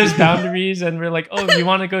each other's boundaries, and we're like, oh, you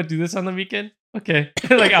want to go do this on the weekend? Okay,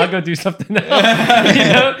 like I'll go do something else.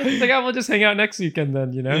 It's like, oh, we'll just hang out next weekend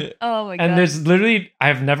then, Oh my god. And there's literally,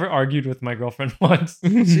 I've never argued with my girlfriend once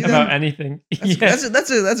See about that? anything.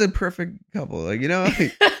 That's a perfect couple. Like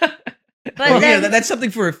like, but well, then, yeah, that's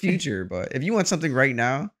something for a future. But if you want something right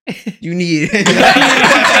now, you need. You're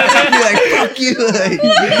like fuck you. Like,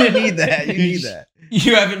 you need that. You need that.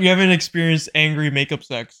 You haven't experienced angry makeup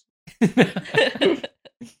sex.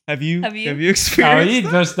 Have you? Have you? Have you experienced? he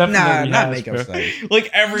that? most definitely Not has, makeup bro. sex. Like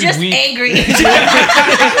every Just week. angry.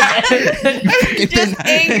 Just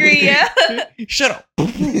angry, yeah. Shut up.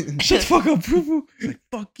 Shut the fuck up, boo boo. It's like,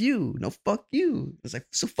 fuck you. No, fuck you. It's like,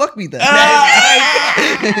 so fuck me then.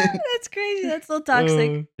 That's crazy. That's so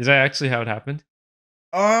toxic. Is that actually how it happened?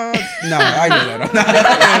 No, I know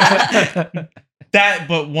that. That,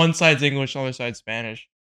 but one side's English, other side's Spanish.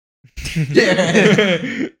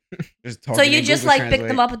 Yeah. Just So talking you in just Google like picked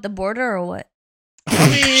them Translate. up at the border or what? I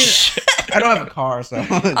mean, I don't have a car, so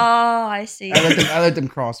Oh, I see. I let them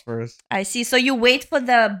cross first. I see. So you wait for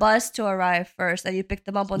the bus to arrive first, and you pick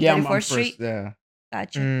them up on Yeah, 34th I'm Street. first. Yeah,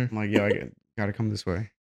 Gotcha. Mm. I'm like, yo, I gotta come this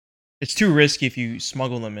way. It's too risky if you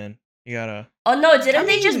smuggle them in. You gotta. Oh no! Didn't I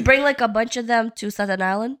they just mean- bring like a bunch of them to Staten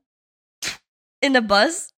Island in the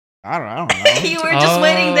bus? I don't know. You were just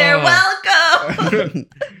waiting there. Oh. Welcome.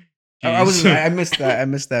 I missed that. I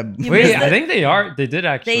missed that. You Wait, missed I it? think they did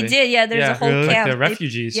actually. They did. Yeah, there's Yeah, a whole really? Like camp. the They-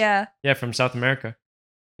 refugees. yeah. Yeah, from South America.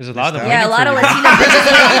 There's a lot of them. Yeah, a waiting lot for of you. Latino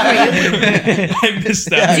bitches are waiting for you. I missed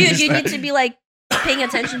Yeah, that. I Dude, missed you that. need to be like paying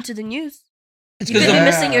attention to the news. It's You could because be Yeah.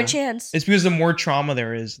 missing your chance. it's because the more trauma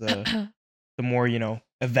there is, the more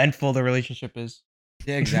eventful the relationship is.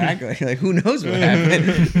 Yeah, exactly. Like, who knows what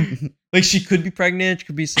happened? Like she could be pregnant, she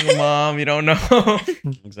could be a single mom. You don't know.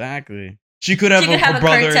 Exactly. She could have, She could have a a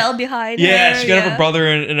brother. cartel behind her. Yeah, she could have yeah. a brother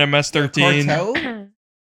in MS-13. Cartel?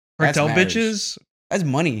 Cartel That's bitches. That's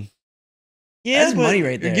money. Yeah, That's but money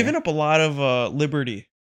right You're there. giving up a lot of liberty,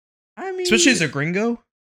 I mean, especially as a gringo.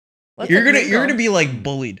 What's You're a gonna gringo? be like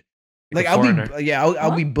bullied. like a I'll foreigner. be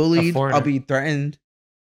I'll be Huh? bullied. foreigner. I'll be threatened.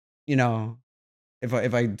 You know, if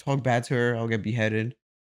I talk bad to her, I'll get beheaded.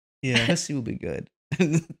 Yeah. Pussy will be good.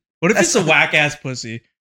 then What if it's a That's- whack ass pussy?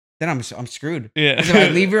 I'm screwed. Yeah. 'Cause if I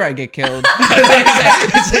leave her, I get killed.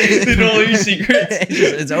 They know all your secrets.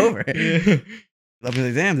 It's over. Yeah. I'll be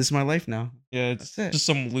like, damn, this is my life now. Yeah, it's That's it. just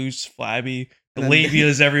some loose, flabby. The And then-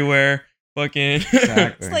 labia's everywhere. Fucking.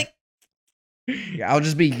 Exactly. It's like Yeah, I'll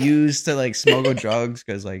just be used to like smuggle drugs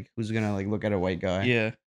because like who's gonna like look at a white guy?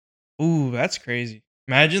 Yeah. Ooh, that's crazy.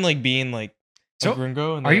 Imagine like being like So, a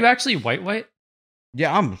gringo. And Are you actually white?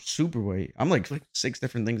 Yeah, I'm super white. I'm like 6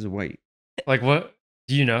 different things of white. Like what?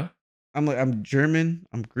 Do you know? I'm German.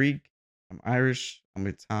 I'm Greek. I'm Irish. I'm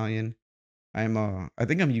Italian. I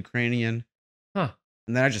think I'm Ukrainian. Huh.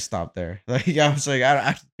 And then I just stopped there. Like I was like,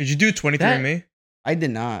 Did you do 23andMe? I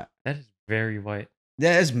did not. That is very white.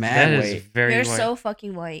 That is mad That white. is very you're white. so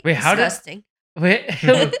fucking white. Wait, how did- Disgusting. Wait.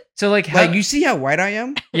 So like how? Like you see how white I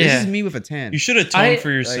am? This Yeah. is me with a tan. You should atone I- for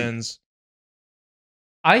your like- sins.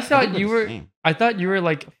 I I thought think you we're the were. same. I thought you were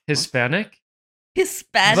like Hispanic.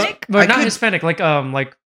 Hispanic? But I not could- Hispanic. Like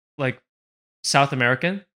South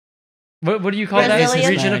American. What do you call that Brazilian?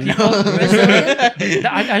 region of Hispanic. people? Brazilian?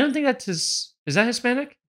 I don't think that's Is that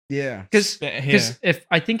Hispanic? Yeah. Because Yeah. if It's you're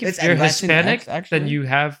Latinx, Hispanic, actually. then you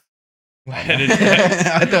have.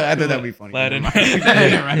 I thought that'd be funny. Latin. Never mind.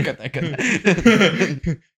 Never mind. Cut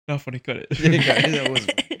that. Not funny, cut it. That was-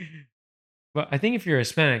 But I think if you're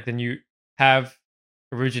Hispanic, then you have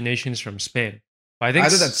originations from Spain. But I think I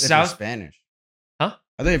thought that's if you're South. Spanish. Huh?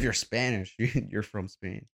 I think if you're Spanish, you're from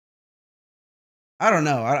Spain. I don't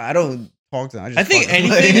know. I don't talk to them. I just I think fuck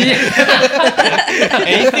them. anything-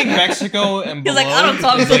 anything Mexico and He's like, below I don't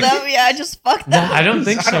talk is to like- them. Yeah, I just fuck No, them. I don't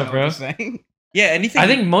think I so, know what bro. I'm saying. Yeah, anything. I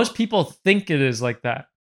think most people think it is like that,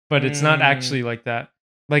 but it's not Mm. actually like that.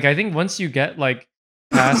 Like I think once you get like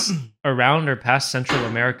past around or past Central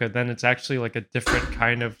America, then it's actually like a different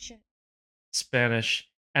kind of Shit. Spanish,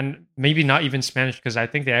 and maybe not even Spanish because I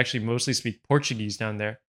think they actually mostly speak Portuguese down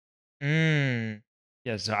there. Mm.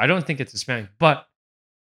 Yeah, so I don't think it's Hispanic, but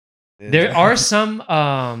there are some.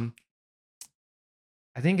 I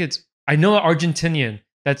know an Argentinian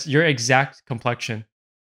that's your exact complexion,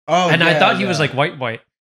 Oh, and I yeah, thought he was yeah. like white,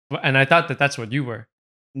 and I thought that that's what you were,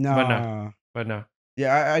 No. but no. but no.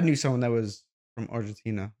 Yeah, I knew someone that was from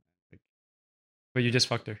Argentina. But you just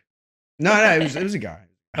fucked her. No, it was a guy.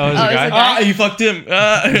 Oh, it was Oh, a it's guy. a guy? Ah, you fucked him.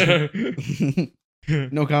 Ah.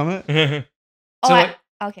 No comment. Oh, So, I- like-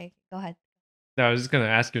 okay, go ahead. No, I was just gonna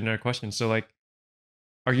ask you another question. So like,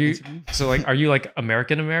 are you like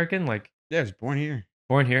American, like Yeah, I was born here.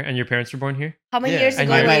 born here, and your parents were born here? How many Yeah. years And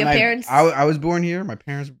ago your- were your parents? I was born here. My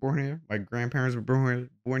parents were born here. My grandparents were born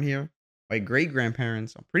here. My great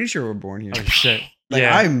grandparents, I'm pretty sure, were born here. Oh shit! Like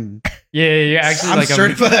yeah, I'm you're actually I'm like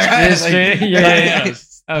certified. Yeah, Like- yeah.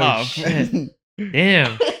 Oh Tough. shit!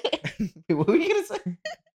 Damn. Wait, what were you gonna say?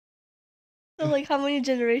 like how many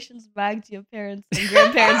generations back do your parents and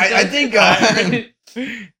grandparents go? I think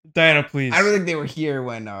Diana, please. I don't think they were here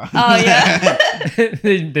when. Oh yeah.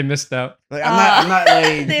 they missed out. Like, I'm not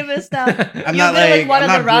like they missed out. I'm You've not been, like one I'm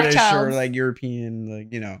of the not British or Rothschilds. like European,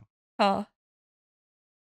 like Huh.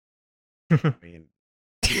 I mean,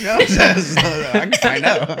 who knows? I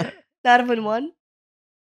know. Not even one.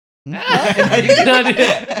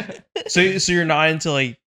 So you're not into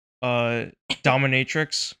like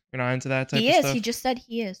dominatrix? You're not into that type He of is. stuff? He just said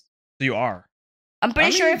he is. So you are. I'm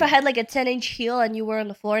pretty sure if I mean- had like a 10-inch heel and you were on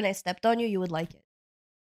the floor and I stepped on you, you would like it.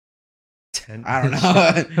 10. I don't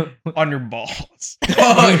know. On your balls.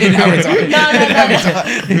 Oh, okay, now we're talking. No. Now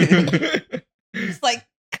we're talking. It's like.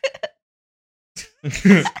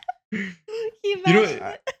 Can you You know-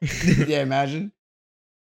 imagine? Yeah, imagine.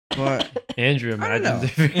 But Andrew I don't know.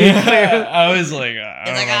 imagined. Yeah, I was like, I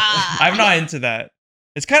don't like, know. ah. I'm not into that.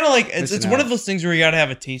 It's kind of like it's Listen one out. of those things where you gotta have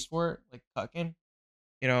a taste for it, like cucking.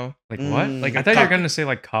 You know, Like what? Like I a thought you were cuck. gonna say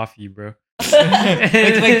like coffee, bro. like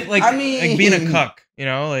I like being a mean- cuck. You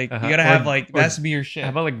know, like Uh-huh. you gotta Or- have like or- that has to be your shit. How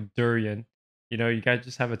about like durian? You know, you guys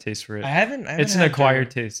just have a taste for it. I haven't It's an had acquired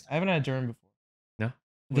durian. taste. I haven't had durian before. No?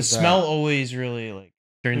 The What's that? smell always really like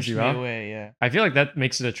Turns pushed you me out. away. Yeah, I feel like that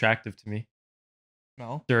makes it attractive to me.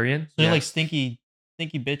 smell. Durian. So you're Yeah. like stinky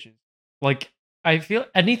bitches. Like I feel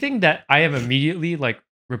anything that I am immediately like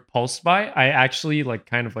repulsed by, I actually like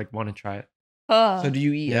kind of like want to try it. Huh. so do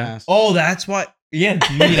you eat Yeah. ass? Oh, that's what. Yeah,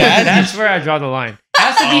 do you eat ass? That's where I draw the line. It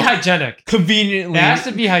has to be Oh. hygienic. Conveniently, It has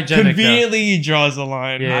to be hygienic. though. conveniently he draws the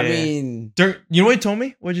line. Yeah. I mean, You know what you told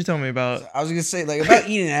me? What'd you tell me about? I was gonna say like about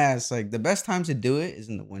eating ass. Like the best time to do it is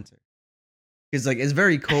in the winter, because like it's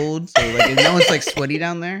very cold. So like you know it's like sweaty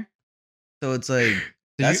down there. So it's like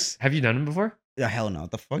Have you done it before? yeah, hell no.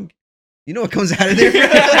 What the fuck? You know what comes out of there?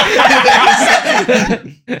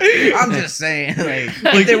 I'm just saying,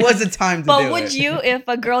 like there was a time to But do would it. you if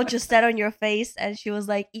a girl just sat on your face and she was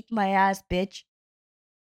like, "Eat my ass, bitch,"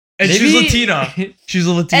 And she's Maybe- Latina. She's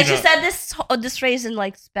a Latina. and she said this phrase in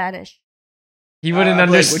like Spanish? He wouldn't like,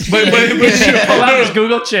 understand. what you- But you pull out his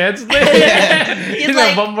Google Translate. He's You know,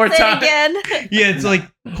 like, one more "Say it time. again." Yeah, it's like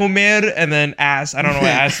comer and then ass. I don't know what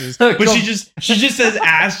ass is, but she just says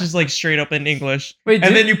ass just like straight up in English, Wait,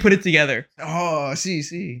 and then you put it together. Oh, see.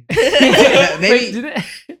 Wait, Maybe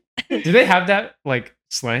do they have that like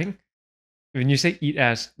slang? When you say eat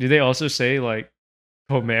ass, do they also say like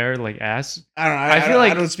comer like ass? I don't know. I I feel feel like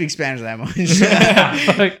like- I don't speak Spanish that much.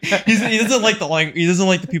 Like- He doesn't like the language. He doesn't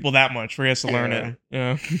like the people that much, where he has to learn Yeah. it.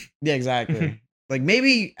 Yeah. Yeah, exactly. Like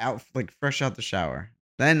maybe out like fresh out the shower.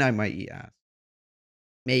 Then I might eat ass.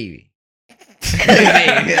 Maybe.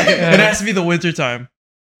 It has to be the winter time.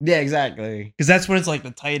 Yeah, exactly. Because that's when it's like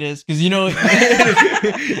the tightest. Because you know,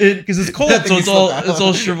 because it's cold, Nothing so gets it's left all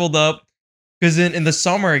out. shriveled up. Because in the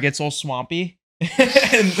summer it gets all swampy.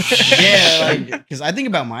 Yeah, like because I think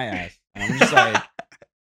about my ass. And I'm just like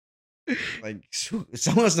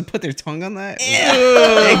someone has to put their tongue on that.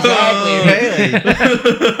 Exactly,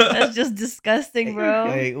 right? That's just disgusting, bro.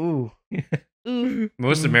 Like, ooh. Ooh.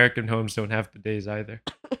 Most American homes don't have bidets either.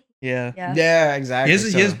 Yeah. Yeah. Yeah, exactly.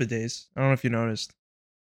 He has bidets. I don't know if you noticed.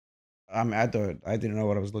 I mean, I thought I didn't know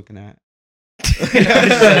what I was looking at. I was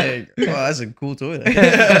just like, oh, that's a cool toilet.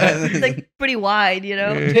 It's like pretty wide, you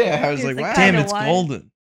know. yeah, I was it's like, like wow, Damn, kinda it's wide.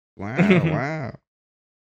 golden. wow.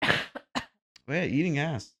 Yeah, eating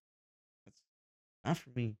ass. That's not for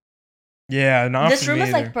me. Yeah, not This for room me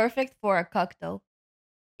is like either. perfect for a cuck, though.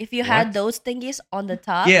 If you had What? those thingies on the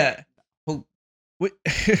top, Yeah. Oh. What?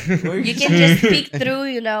 you can just peek through,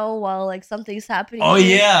 you know, while like something's happening. Oh to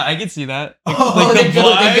you. yeah, I can see that. Oh, Like the they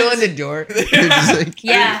go in blinds. the door. They're just like,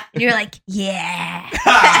 Yeah, you're like, yeah,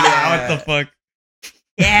 What the fuck?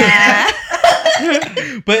 yeah.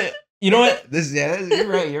 But you know what?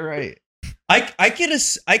 you're right.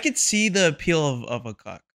 I could see the appeal of a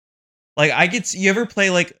cuck. Like I could see, you ever play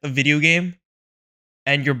like a video game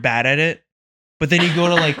and you're bad at it, but then you go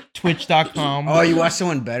to like twitch.com Oh, you watch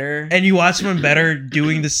someone better? and you watch someone better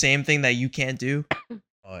doing the same thing that you can't do.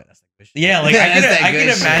 Oh, that's like good shit. Yeah, like That's that I good can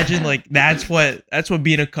shit. imagine like that's what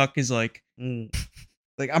being a cuck is like. Mm.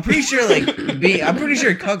 Like I'm pretty sure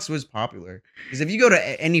cucks was popular because if you go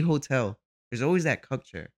to any hotel, there's always that cuck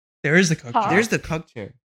chair. There is the cuck. Huh? chair. There's the cuck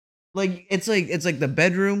chair. Like it's like the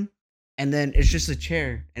bedroom, and then it's just a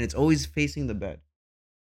chair, and it's always facing the bed.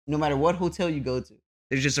 No matter what hotel you go to,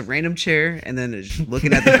 there's just a random chair, and then it's just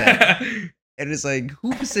looking at the bed, and it's like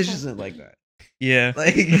who positions it like that? Yeah.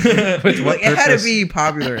 Like, With what like it had to purpose? be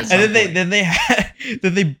popular. At And some then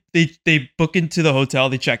point. they book into the hotel,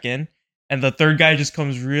 they check in, and the third guy just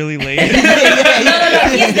comes really late. No,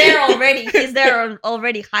 he's there already. He's there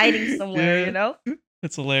already hiding somewhere, Yeah. you know.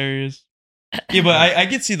 That's hilarious. Yeah, but I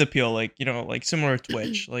could see the appeal, like, you know, like similar to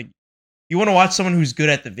Twitch. Like, you want to watch someone who's good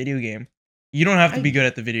at the video game. You don't have to be good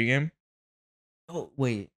at the video game. Oh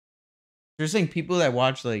wait, you're saying people that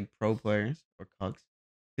watch like pro players or cucks,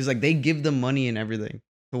 because like they give them money and everything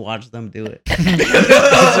to watch them do it. That's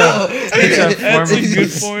a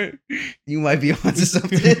good point. You might be onto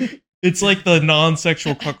something. It's like the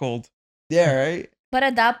non-sexual cuckold. Yeah, right. But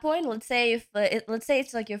at that point, let's say if let's say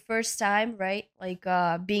it's like your first time, right? Like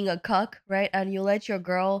being a cuck, right? And you let your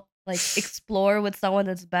girl like explore with someone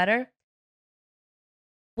that's better.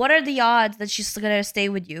 What are the odds that she's gonna stay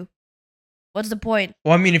with you? What's the point?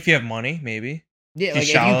 Well, I mean, if you have money, maybe. Yeah, You like if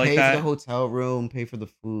you shallow like pay that? for the hotel room, pay for the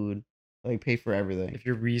food, like pay for everything. If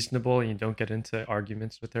you're reasonable and you don't get into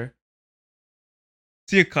arguments with her.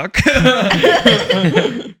 See a cuck?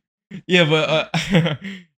 Yeah, but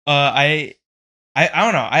I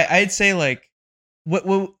don't know. I'd say like what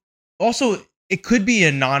also it could be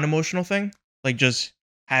a non-emotional thing, like just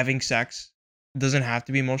having sex. It doesn't have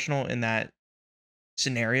to be emotional in that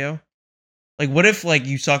scenario. Like what if like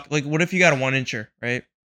you suck? Like what if you got a 1-incher, right?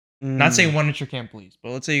 Not saying 1-incher can't please,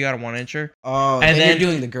 but let's say you got a 1-incher. Oh, and and then- then you're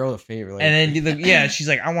doing the girl a favor. Like, And then yeah, she's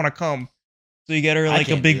like, I want to come. So you get her I like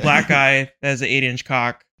a can't big do black that. guy that has an 8-inch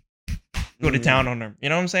cock. Go to town on her. You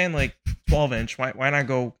know what I'm saying? Like 12-inch. Why not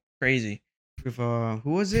go crazy? With who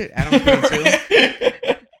was it? Adam 22.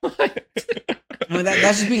 I mean, that's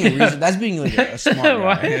just being a reason. That's being like a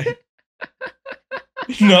smart guy.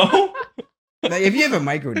 No. Like, if you have a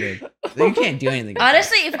micro dick, then you can't do anything.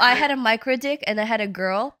 Honestly, if I had a micro dick and I had a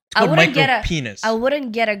girl, I Called wouldn't micro get a penis. I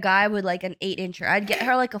wouldn't get a guy with like an 8-incher. I'd get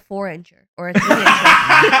her like a 4-incher or a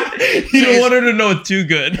 3-incher. You don't want her to know it too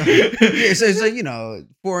good. Yeah, so it's like, you know,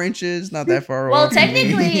 4 inches, not that far away. Well,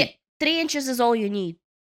 technically, 3 inches is all you need.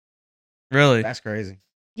 Really? That's crazy.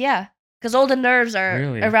 Yeah, because all the nerves are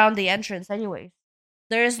Really? around the entrance, anyways.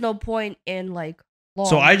 There is no point in like long.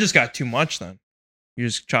 So I just got too much then. You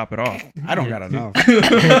just chop it off. I don't gotta know. you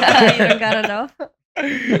don't gotta know.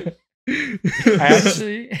 I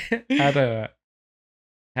actually had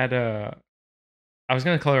a I was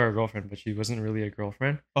gonna call her a girlfriend, but she wasn't really a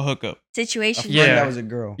girlfriend. A hookup. A Situation. friend Yeah. that was a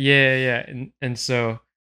girl. Yeah. And so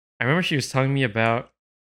I remember she was telling me about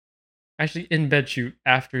actually in bed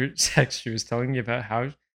after sex, she was telling me about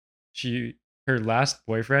how her last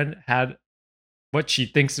boyfriend had what she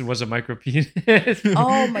thinks it was a micro penis.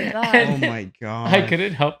 Oh my god. Oh my god. I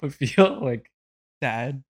couldn't help but feel like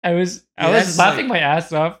Dad. I was that's laughing like- my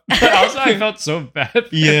ass off, but also I felt so bad. for her,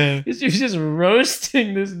 Yeah. 'cause she was just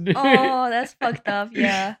roasting this dude. Oh, that's fucked up.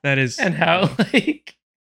 Yeah. That is. And how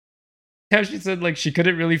how she said like she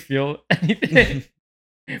couldn't really feel anything,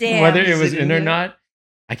 Damn. whether it was Sitting in or there. not.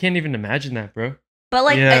 I can't even imagine that, bro. But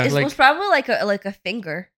like, Yeah. it Like- was probably like a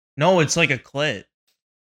finger. No, it's like a clit.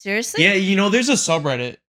 Seriously? Yeah, you know, there's a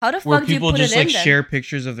subreddit How the where fuck do you people put just it in like then? share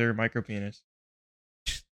pictures of their micro penis.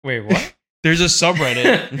 Wait, what? There's a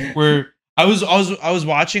subreddit where I was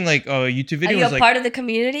watching like a YouTube Are video. you It a was like, part of the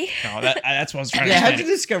community? no, that's what I was trying Yeah, to how'd you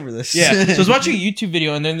say. discover this? Yeah, so I was watching a YouTube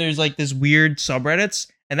video, and then there's like this weird subreddits,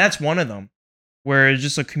 and that's one of them, where it's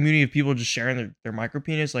just a community of people just sharing their micro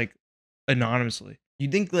penis like anonymously. You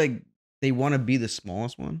think like they want to be the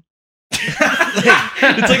smallest one?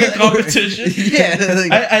 It's like a competition. Yeah,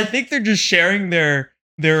 like, I think they're just sharing their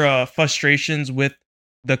frustrations with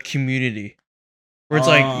the community. Where it's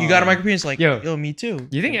like, you got a micro penis, like, yo, me too.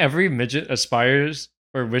 You think every midget aspires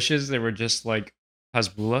or wishes they were just like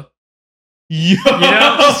Hasbulla? Yo! know what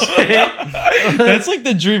I'm saying? That's like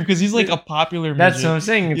the dream because he's like a popular That's midget. what I'm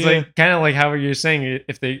saying. It's Yeah. like kind of like how you're saying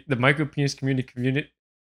if the micro penis community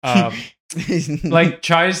like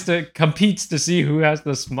tries to competes to see who has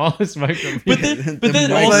the smallest micro penis. But then-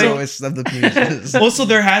 the also- microest of the penises. Also,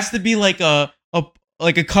 there has to be like a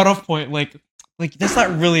cutoff point. Like that's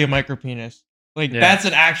not really a micro penis. Like Yeah. that's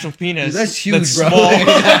an actual penis. Dude, that's huge, bro. Small.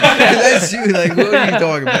 That's huge. Like, what are you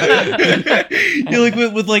talking about? You're like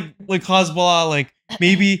with like Hezbollah, like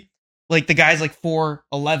maybe like the guy's like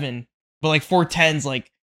 4'11", but like 4'10's like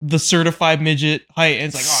the certified midget height.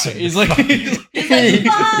 And it's like, oh, he's like, Fuck!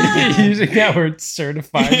 using that word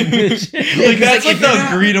certified midget. like that's like if you're the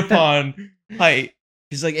not- agreed upon height.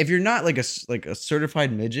 Because like if you're not like a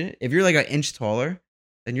certified midget, if you're like an inch taller,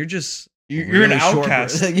 then you're just You're an really short, bro.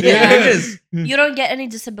 outcast. Like, Yeah. you're just You don't get any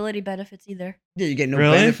disability benefits either. you get no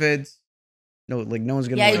Really? benefits. No, like no one's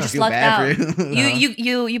gonna Yeah, like, you just feel lucked bad for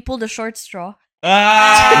you. You pulled a short straw.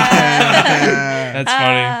 Ah, that's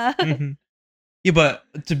Ah. funny. Mhm. Yeah, but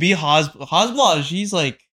to be Hezbollah, she's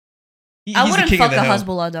like, I he's the wouldn't king fuck of a the hill.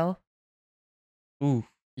 Hezbollah though. Ooh,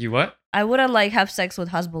 You what? I wouldn't like have sex with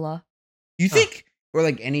Hezbollah. you think? or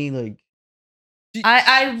like any like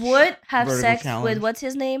I would have Vertical sex challenge. with what's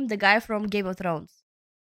his name, the guy from Game of Thrones,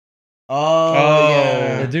 Oh,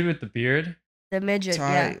 yeah. The dude with the beard. the midget.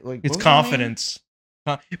 Ty- Yeah, like, what It's was his confidence.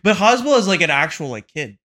 But Hasbulla is like an actual like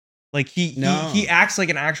kid. Like he acts like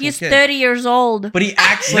an actual he's kid. 30 years old. But he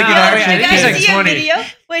acts like No, an yeah, actual I Did you think he's guys like see a 20. video?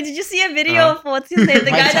 Wait, did you see a video of what's his name?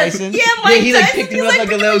 The Mike guy Tyson? that Mike he Tyson. picked him He's up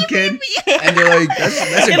like a little kid. And they're like, that's a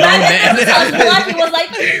grown Imagine man. if Hasbulla, he was like,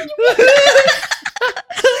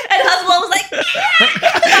 and Hasbulla was like,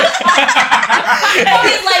 and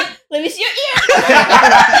he's like, let me see your ear.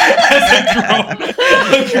 As a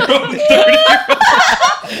grown 30.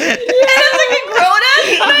 And it's like a grown ass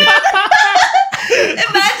man.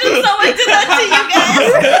 Imagine someone did that to you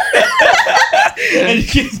guys. And he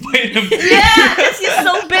keeps biting him. Yeah, because he's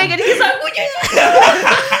so big and he's like,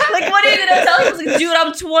 like, what are you gonna tell him? He's like, dude,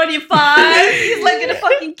 I'm 25. He's like gonna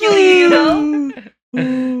fucking kill you, you know?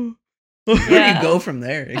 Where do Yeah. you go from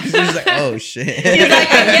there? Because he's like, oh shit. He's like,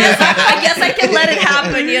 I guess I can let it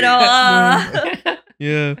happen, you know?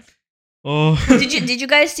 Yeah. Oh. Did you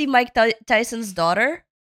guys see Mike Tyson's daughter?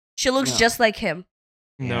 She looks No. just like him.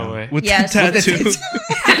 No way. With Yes. the tattoo.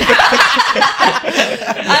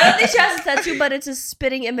 I don't think she has a tattoo, but it's a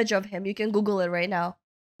spitting image of him. You can Google it right now.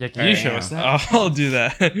 Yeah, can you show Yeah. us that? I'll do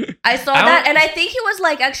that. I saw I that, don't- and I think he was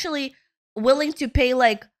like actually willing to pay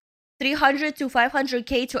like 300 to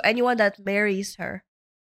 500K to anyone that marries her.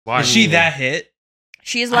 Why? Is she that hit?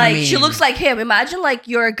 She's I like, she mean- looks like him. Imagine like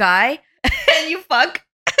you're a guy and you fuck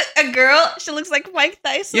a girl. She looks like Mike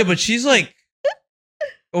Tyson. Yeah, but she's like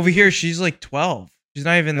over here. She's like 12. She's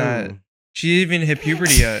not even that. Ooh. She didn't even hit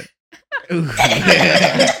puberty yet. Ooh.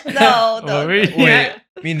 no, Oh, Wait, yeah.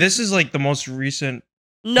 I mean, this is like the most recent.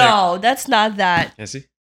 no, that's not that. Can I see?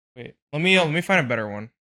 Wait, let me find a better one.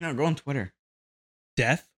 No, go on Twitter.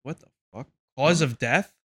 Death? What the fuck? Cause of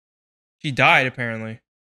death? She died apparently.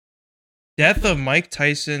 Death of Mike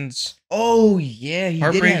Tyson's. Oh yeah, he did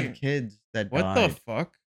Heartbreaking. have kids that What died. the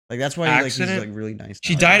fuck? Like that's why Accident? he's like really nice.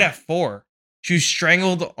 She now. died at 4. She was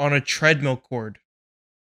strangled on a treadmill cord.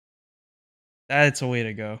 That's a way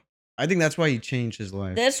to go. I think that's why he changed his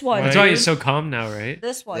life. This one. That's Right. why dude. he's so calm now, right?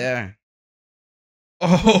 This one. Yeah.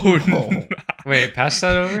 Oh no! Wait, pass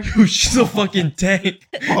that over. Dude, she's a fucking tank.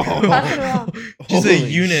 Pass it around. She's a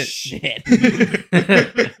Holy unit. Shit.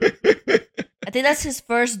 I think that's his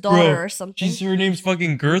first daughter Bro, or something. Her name's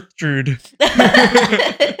fucking Gertrude.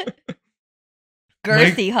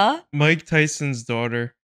 Girthy, huh? Mike Tyson's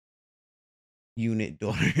daughter. Unit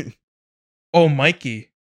daughter. Oh, Mikey.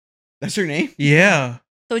 That's her name. Yeah.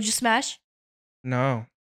 So would you smash? No,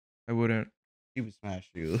 I wouldn't. She would smash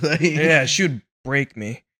you. Yeah, she would break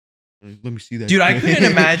me. Let me see that. Dude, I couldn't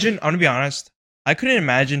imagine. I'm gonna be honest. I couldn't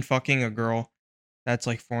imagine fucking a girl that's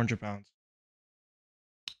like 400 pounds.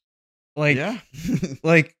 Like, Yeah.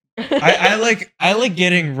 like I like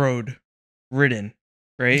getting ridden,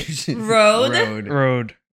 right?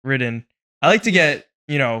 Road? Ridden. I like to get,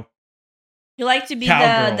 you know, You like to be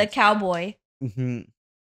Cowgirl. the cowboy. Mhm.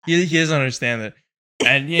 he doesn't understand it,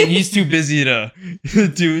 and he's too busy to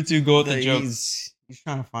to go with the Like, joke. he's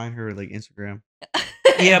trying to find her like Instagram.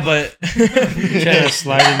 Yeah, but Trying to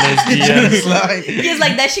slide in those Trying to DMs. slide. He's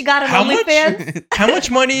like, that she got an How much? OnlyFans? how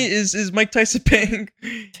much money is Mike Tyson paying?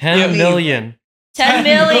 10 million. 10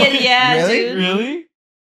 million, yeah, Really? dude. Really?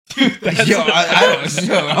 Dude, that's Yo, I don't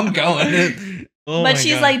know. I'm going. Oh But my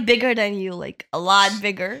she's God. like bigger than you, like a lot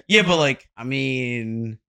bigger. Yeah, but like, I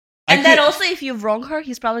mean, And then also, if you wrong her,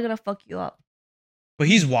 he's probably gonna fuck you up. but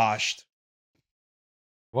he's washed.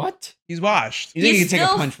 What? He's washed. you think He's you can take a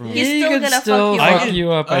still- punch from he's him? still could gonna fuck still you fuck up.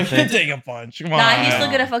 you up, I I can think. take a punch. Come on. Nah, he's still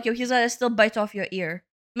Wow. gonna fuck you. He's gonna still bite off your ear.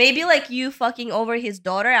 Maybe like you fucking over his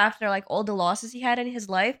daughter after like all the losses he had in his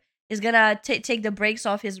life is gonna take the brakes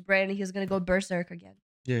off his brain and he's gonna go berserk again.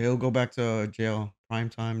 Yeah, he'll go back to jail, prime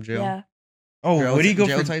time jail. Yeah, Oh, Jail- what do you go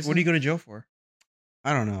jail for? Tyson? What do you go to jail for?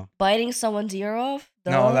 I don't know. biting someone's ear off.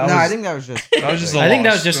 No, that No, was- I think that was just. that was just a I think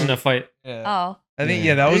that was loss. just in a fight. Yeah. Oh, I think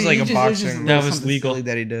that was like a boxing. That was legal.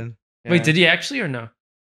 That he did. Wait, did he actually or no?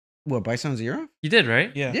 What, bite someone's ear off? He did,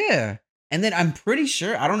 right? Yeah. Yeah. And then I'm pretty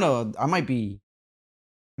sure, I don't know, I might be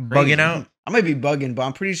Bugging crazy. out. I might be bugging, but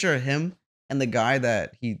I'm pretty sure him and the guy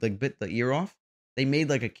that he like bit the ear off, they made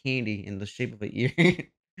like a candy in the shape of an ear.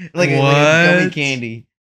 like a gummy What? candy.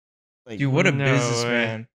 Like, Dude, what a No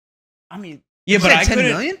businessman. I mean, Yeah, but I 10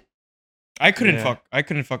 couldn't. million? I couldn't Yeah. fuck. I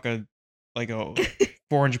couldn't fuck a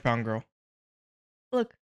 400-pound girl.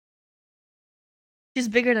 look, she's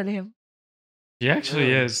bigger than him. He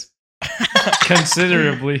actually Yeah. is.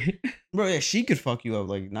 Considerably. Bro, yeah, she could fuck you up.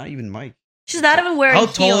 Like, not even Mike. She's not even wearing How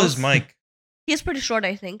tall heels. is Mike? He's pretty short,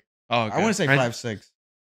 I think. Oh, okay. I want to say I- 5'6".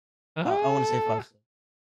 I want to say 5'6".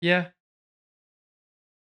 Yeah.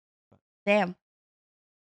 Damn.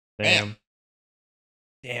 Damn.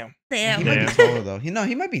 Damn. He Damn. might be Damn. taller though.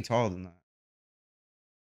 He might be taller than that.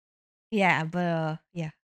 Yeah, but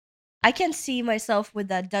yeah. I can't see myself with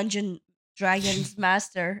that Dungeon Dragons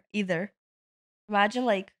master either. Imagine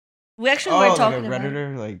like we actually were like talking a about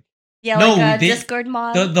redditor, like yeah, No, like a they- Discord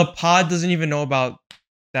mod. The pod doesn't even know about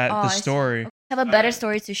that Oh, the I see. story. I have a better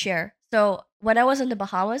story to share. So when I was in the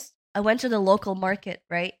Bahamas, I went to the local market,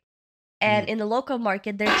 right? And in the local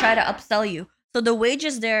market, they try to upsell you. So the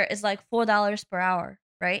wages there is like $4 per hour,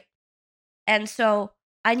 right? And so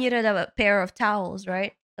I needed a pair of towels,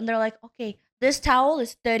 right? And they're like, okay, this towel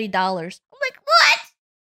is $30. I'm like, what?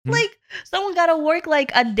 Hmm. Like someone gotta work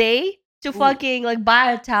like a day to fucking like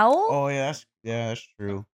buy a towel? Oh yeah, that's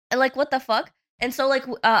true. And like what the fuck? And so like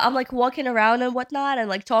I'm like walking around and whatnot and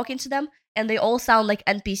like talking to them and they all sound like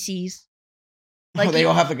NPCs. Like They you-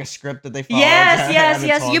 all have like a script that they follow.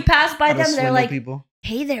 Yes. You pass by them, they're like, people.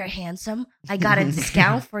 "Hey there, handsome. I got a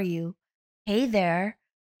discount for you. Hey there.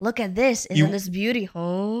 Look at this. Isn't You- this beauty,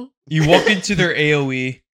 huh?" You walk into their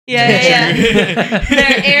AoE. Yeah.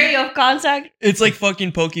 Their area of contact. It's like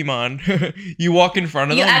fucking Pokemon. You walk in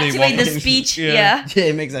front of You them. they activate walk the in- speech. Yeah. Yeah. Yeah,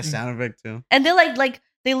 it makes that sound effect too. And they're like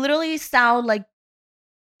they literally sound like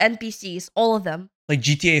NPCs, all of them. Like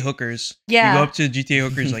GTA hookers. Yeah. You go up to GTA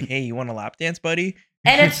hookers like, hey, you want a lap dance, buddy?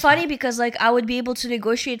 And it's funny because like I would be able to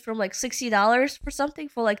negotiate from like $60 for something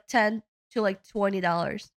for like $10 to like $20.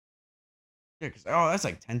 Yeah, because that's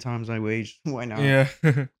like 10 times my wage. Why not? Yeah.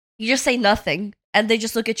 You just say nothing, and they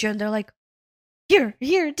just look at you and they're like, "Here,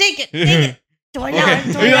 take it, take it." $20, Okay.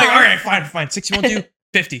 $20. You're like, all right, fine. 61 to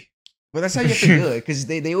 50. But that's how you have to do it, because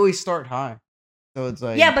they always start high. So it's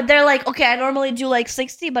like, Yeah, but they're like, okay, I normally do like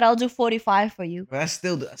 60, but I'll do 45 for you. but that's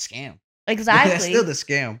still a scam. Exactly. That's still the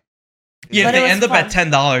scam. Yeah, But if it they was end up fun. at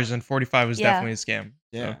 $10 and 45 is Yeah. definitely a scam.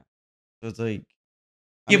 Yeah. So- So it's like,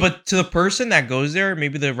 Yeah, but to the person that goes there,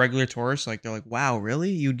 maybe the regular tourist, like they're like, "Wow,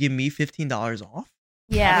 really? You'd give me $15 off?"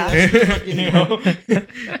 Yeah. I mean, that's fucking, You know?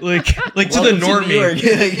 like to the welcome New normie.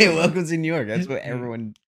 York. Yeah, welcome to New York. That's what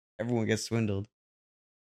everyone gets swindled.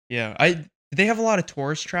 Yeah, do they have a lot of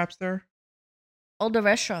tourist traps there? All the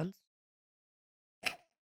restaurants.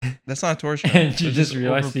 That's not a tourist trap. And you They're just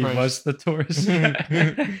realized he overpriced. was the tourist.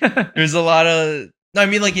 There's a lot of. No, I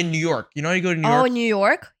mean like in New York. You know, how you go to New Oh, York. New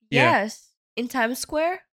York? Yeah. Yes. In Times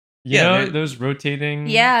Square? You Yeah, know they're- those rotating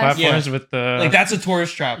Yes. platforms with the Like that's a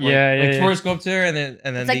tourist trap. Like, Yeah, yeah, Like yeah. tourists go up there and then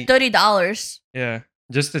It's like $30. yeah.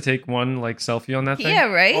 just to take one like selfie on that thing. Yeah,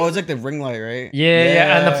 right? Oh, it's like the ring light, right?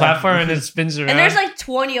 Yeah, and the platform and it spins around. And there's like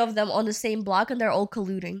 20 of them on the same block and they're all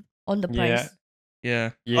colluding on the price.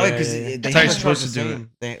 Yeah. yeah, Oh, because yeah, yeah. That's how you're supposed to do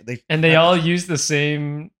it. And they all use the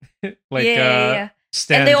same like yeah.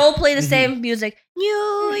 stand. And they all play the same music. New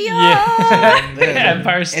York! yeah. Yeah.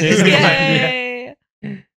 Empire And State. it's- Yeah.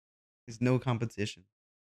 Yeah. There's no competition.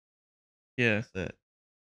 Yeah. That's it.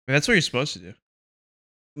 I mean, that's what you're supposed to do.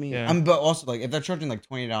 I mean, Yeah. but also like if they're charging like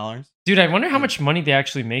 $20, Dude, I wonder how much money they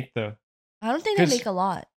actually make though. I don't think they 'Cause- make a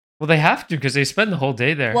lot. Well, they have to because they spend the whole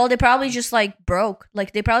day there. Well, they probably just like broke.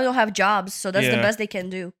 Like they probably don't have jobs, so that's the Yeah. best they can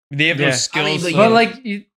do. They have Yeah. those skills. I mean, but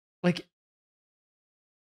But yeah.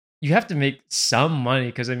 you have to make some money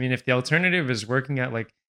because I mean, if the alternative is working at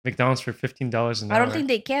like McDonald's for $15 an hour, I don't think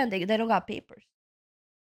they can. They don't got papers.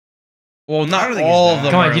 well, I not don't think all it's of that.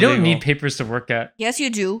 them. Come are on, you don't illegal. need papers to work at. Yes, you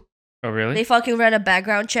do. Oh, really? They fucking ran a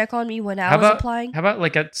background check on me when I How was about applying. How about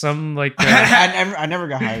like at some like I never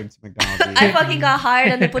got hired to McDonald's. either. I fucking got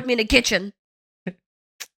hired and they put me in the kitchen.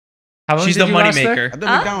 how long She's did the you money last there? maker. I thought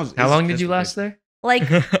Huh? McDonald's How is long did just you for last kids. there?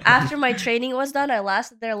 Like after my training was done, I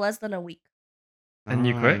lasted there less than a week. And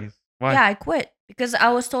you quit? Nice. Why? Yeah, I quit because I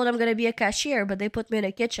was told I'm gonna be a cashier, but they put me in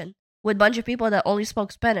a kitchen with a bunch of people that only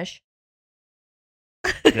spoke Spanish.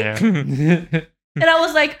 Yeah. And I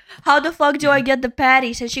was like, "How the fuck do I get the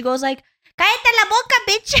patties?" And she goes like, "Cállate la boca,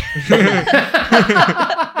 bitch."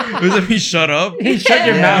 Was it me? Shut up. Hey, shut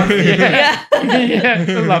your Yeah. mouth. Yeah. Yeah.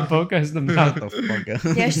 yeah. La boca is the mouth. Shut the fuck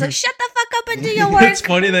up. Yeah, she's like, "Shut the fuck up and do your work," It's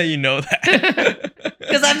funny that you know that.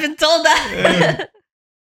 because I've been told that.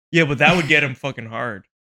 Yeah, but that would get him fucking hard.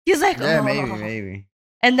 He's like, Yeah, "Oh." maybe.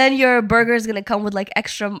 And then your burger is gonna come with like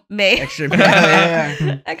extra mayo, Extra,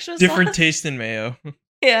 yeah. extra Different sauce. taste in mayo.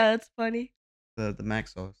 Yeah, it's funny. The Mac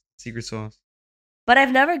sauce, secret sauce. But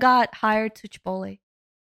I've never got hired to Chipotle.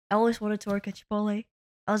 I always wanted to work at Chipotle.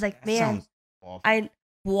 I was like, That man, sounds awful.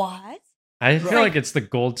 what? I feel Like- like it's the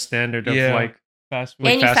gold standard of Yeah. like Fast food.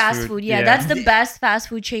 Like Any fast fast food, food. Yeah, yeah. that's the best fast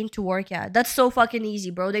food chain to work at. That's so fucking easy,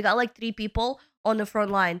 bro. They got like 3 people on the front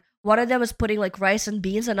line. One of them is putting like rice and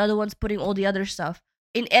beans, another one's putting all the other stuff.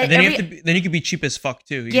 In And then, every, you have to then you could be cheap as fuck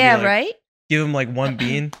too. You could yeah, be like, right. Give him like one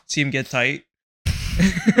bean, see him get tight.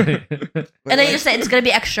 And then you say it's gonna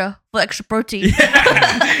be extra for extra protein.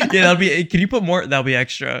 Yeah, that'll be. Can you put more? That'll be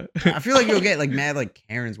extra. I feel like you'll get like mad like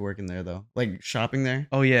Karens working there though, like shopping there.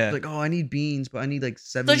 Oh yeah, Like, oh, I need beans, but I need like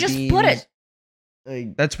 7 So just beans. put it.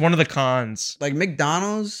 Like that's one of the cons.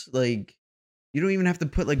 McDonald's, like you don't even have to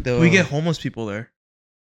put like the. We get homeless people there.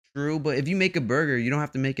 True, but if you make a burger, you don't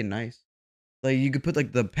have to make it nice. Like you could put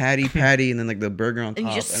like the patty and then like the burger on top. And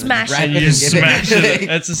you just then smash wrap it. And you and just give smash it.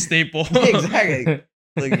 That's a staple. Exactly.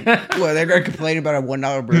 Like, well, they're gonna complain about a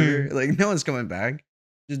 $1 burger. Like, no one's coming back.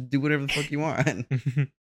 Just do whatever the fuck you want.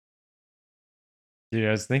 Dude,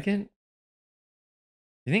 I was thinking. Do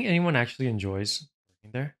you think anyone actually enjoys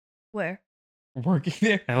working there? Where? Working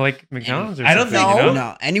there. At like McDonald's or I don't something, think- you know?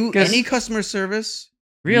 No, any customer service,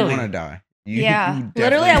 Really? you want to die. You Yeah, definitely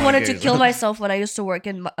literally, I wanna wanted kill to kill yourself. myself when I used to work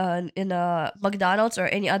in McDonald's or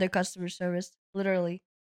any other customer service. Literally,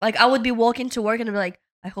 like I would be walking to work and I'd be like,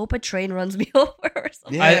 I hope a train runs me over or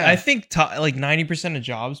something. Yeah. I think like 90% of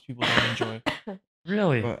jobs people don't enjoy.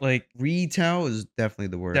 Really? But Like retail is definitely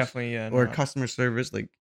the worst. definitely, yeah. Or no. customer service, like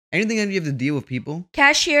anything that you have to deal with people.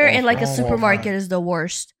 Cashier in like a Awful. supermarket is the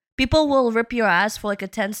worst. People will rip your ass for like a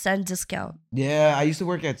 10-cent discount. Yeah, I used to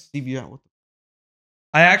work at CVS. What the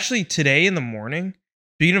I actually today in the morning,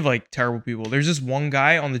 speaking of like terrible people, there's this one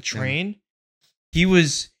guy on the train. He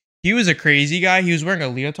was a crazy guy. He was wearing a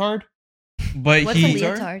leotard, but What's a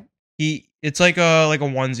leotard? it's like a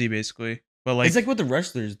onesie basically. But like it's like what the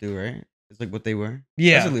wrestlers do, right? It's like what they wear.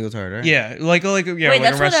 yeah, That's a leotard, right? yeah, like Wait, like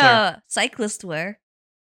that's a wrestler. what a cyclist wear.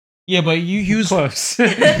 Yeah, but he was Close.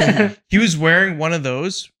 he was wearing one of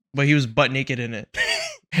those, but he was butt naked in it.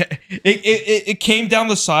 it came down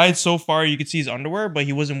the side so far you could see his underwear, but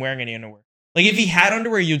he wasn't wearing any underwear. Like if he had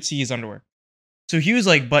underwear, you'd see his underwear. So he was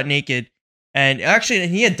like butt naked, and actually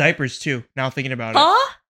he had diapers too. Now thinking about it,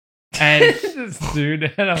 Huh? and This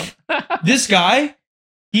dude. I don't. this guy,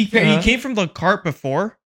 he Uh-huh. came from the cart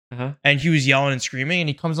before, Uh-huh. and he was yelling and screaming, and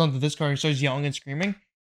he comes onto this car and starts yelling and screaming,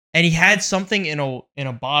 and he had something in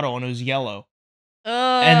a bottle and it was yellow,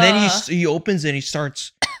 and then he opens it and he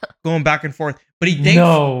starts going back and forth, but he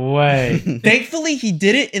No way. thankfully he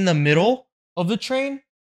did it in the middle of the train.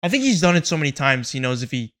 I think he's done it so many times he knows if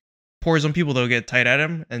he pours on people they'll get tight at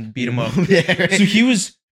him and beat him up. Yeah, right. So he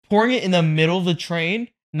was pouring it in the middle of the train,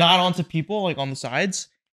 not onto people, like on the sides,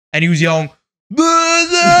 and he was yelling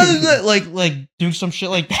like doing some shit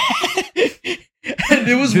like that. And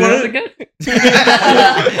it was Do one that of again?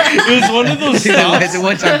 it was one of those stops. It's a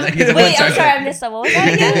one-time thing. It's a Wait, I'm one-time sorry, I thing. missed that. What was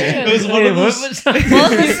that again? It was one of those. What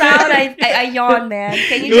was the sound? I yawned, man.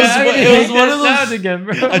 Can you It was just one- repeat it was it? one of those- Sound again,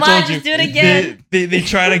 bro. I Come on, told you. just do it again. They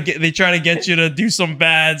try to get you to do some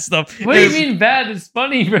bad stuff. What do you mean bad? It's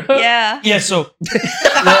funny, bro. Yeah. Yeah. So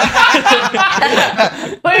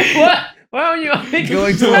Wait, what? Why are you making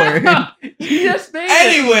Going forward. You just made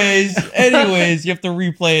it. anyways, you have to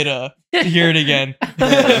replay it to hear it again.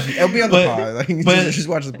 It'll be on the But- pod. Like, but- just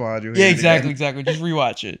watch the pod. you'll Yeah, hear it exactly. again. Just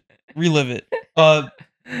rewatch it, relive it.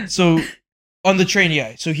 So on the train,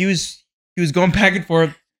 yeah. So he was going back and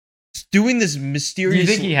forth, doing this mysterious.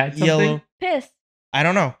 think he had something? yellow? Piss. I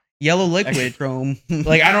don't know. Yellow liquid. Extra chrome.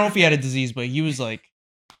 Like I don't know if he had a disease, but he was like,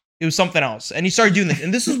 it was something else. And he started doing this,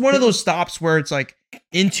 and this is one of those stops where it's like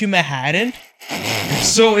into Manhattan,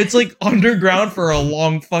 so it's like underground for a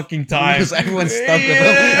long fucking time. Because everyone's stuck with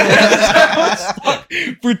Yeah.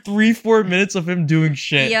 him. For 3-4 minutes of him doing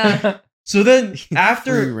shit. Yeah. So then Free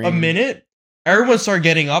after a reign. minute, everyone started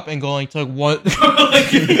getting up and going to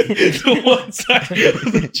to one side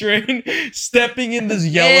of the train, stepping in this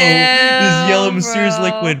yellow Ew, mysterious bro.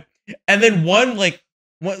 liquid. And then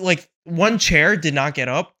one chair did not get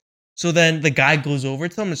up. So then the guy goes over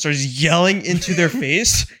to them and starts yelling into their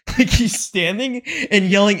face. Like he's standing and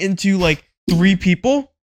yelling into like 3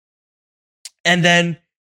 people. And then,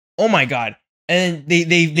 oh my God. And they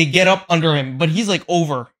get up under him, but he's like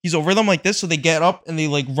over. He's over them like this. So they get up and they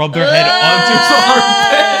like rub their head onto his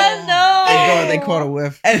armpit. No. They caught a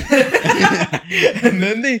whiff. And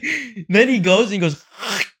then he goes and he goes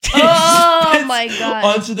Oh spits my God.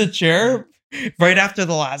 onto the chair right after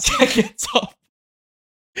the last guy gets up.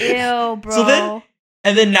 Ew, bro. So then-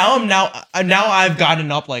 And then now I've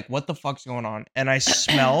gotten up like what the fuck's going on, and I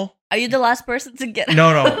smell. Are you the last person to get No,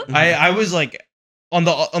 I was like on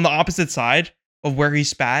the opposite side of where he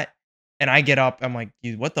spat, and I get up. I'm like,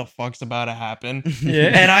 dude, what the fuck's about to happen?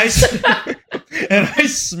 Yeah. And I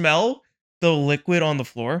smell the liquid on the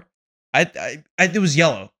floor. It was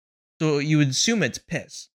yellow, so you would assume it's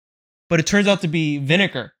piss, but it turns out to be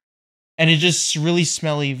vinegar, and it's just really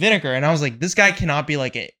smelly vinegar. And I was like, this guy cannot be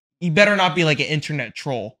like it. He better not be like an internet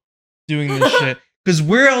troll doing this shit. Because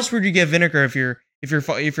where else would you get vinegar if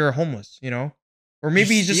you're homeless? You know. Or maybe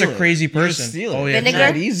he's just a crazy person. Steal it. Oh, yeah. It's Vinegar?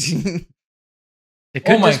 not easy. It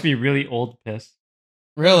could Oh my- just be really old piss.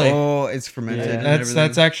 Really? Oh, it's fermented. Yeah. and That's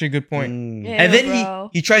everything. actually a good point. Mm. Yeah, And then bro.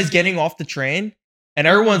 he tries getting off the train, and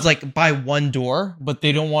everyone's like by one door, but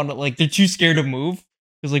they don't want to, like, they're too scared to move.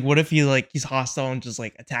 Because, like, what if he's hostile and just,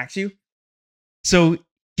 like, attacks you? So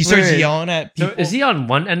he starts Wait. yelling at So people. is he on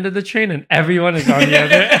one end of the train and everyone is on the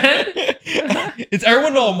other end? It's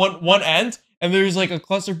everyone on one end, and there's, like, a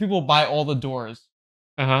cluster of people by all the doors.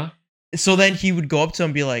 Uh-huh. So then he would go up to him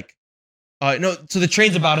and be like, no, so the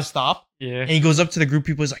train's about to stop. Yeah. And he goes up to the group of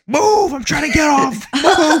people. He's like, move, I'm trying to get off.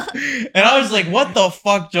 Move. And I was like, what the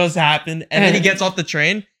fuck just happened? And then he gets off the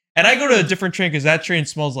train. And I go to a different train because that train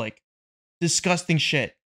smells like disgusting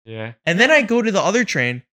shit. Yeah. And then I go to the other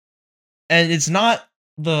train. And it's not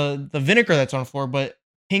the vinegar that's on the floor, but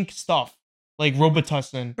pink stuff. Like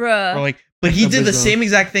Robitussin. Bruh. Or like, but he did the Abysmal. same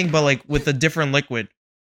exact thing, but like with a different liquid.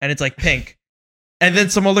 And it's like pink. And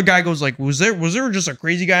then some other guy goes like, was there just a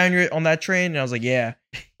crazy guy on that train? And I was like, yeah.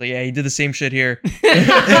 Like, yeah, he did the same shit here.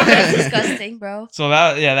 That's disgusting, bro. So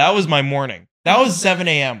that was my morning. That was 7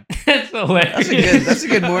 a.m. That's hilarious. That's a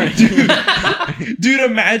good morning. Dude,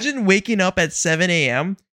 imagine waking up at 7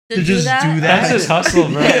 a.m. to just do that. That's his hustle,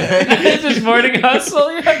 bro. That's his morning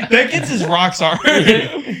hustle. Yeah. That gets his rocks hard.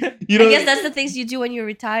 Yeah. You know, I guess that's the things you do when you're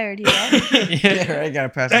retired, you know? Yeah, right. Gotta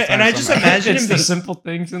pass. the And time I just somehow. imagine It's him the being- simple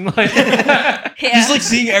things in life. Yeah. Just like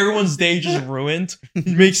seeing everyone's day just ruined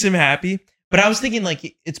makes him happy. But I was thinking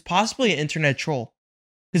like it's possibly an internet troll.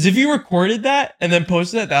 Because if you recorded that and then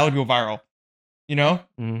posted that would go viral. You know?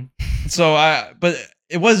 Mhm. So but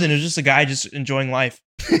it wasn't. It was just a guy just enjoying life.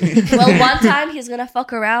 Well, one time he's gonna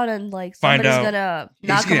fuck around and like Find somebody's out. gonna He's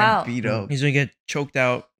knock him getting out. beat up. He's gonna get choked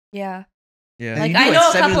out. Yeah. Yeah. And Like you do I it know at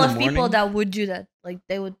a 7 in couple the of people morning? that would do that. Like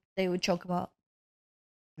they would choke him out.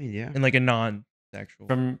 Yeah. In like a non-sexual.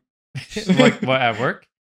 From what at work?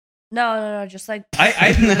 No, just like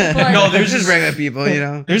I But- no, there's just just regular people, you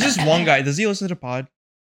know. There's this one guy. Does he listen to the pod?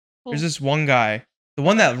 There's this one guy, the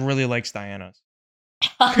one that really likes Diana's.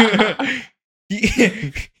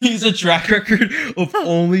 He's a track record of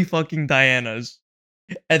only fucking Diana's.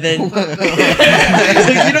 And then like,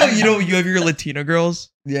 you have your Latina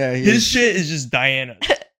girls. Yeah, His shit is just Diana.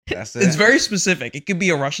 that's it. It's very specific. It could be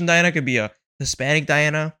a Russian Diana, it could be a Hispanic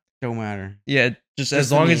Diana. Don't matter. Yeah, just as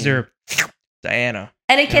the long as name. they're Diana.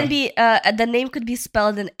 and it can be the name could be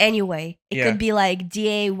spelled in any way. It Yeah. could be like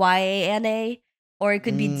Dayana or it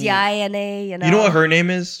could be Diana, you know. You know what her name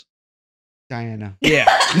is? Diana. Yeah.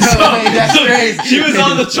 No way, that's crazy. She was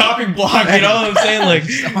on the chopping block, you know what I'm saying? Like,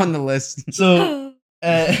 Just on the list. so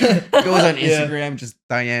Goes on Yeah. Instagram, just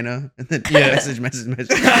Diana, and then Yeah. message. Your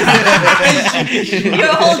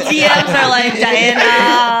whole DMs are like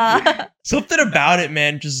Diana. Something about it,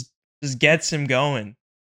 man, just gets him going.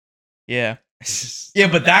 Yeah. Yeah,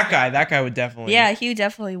 but that guy would definitely. Yeah, he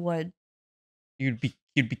definitely would. He'd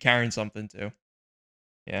be carrying something too.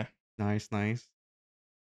 Yeah. Nice.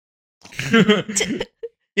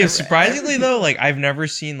 Yeah, surprisingly though, like I've never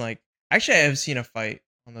seen like actually I have seen a fight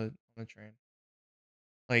on the train.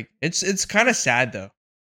 Like it's kind of sad though.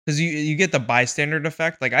 Cuz you get the bystander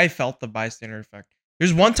effect. Like I felt the bystander effect.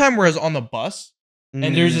 There's one time where I was on the bus and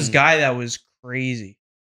there's this guy that was crazy.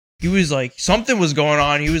 He was like something was going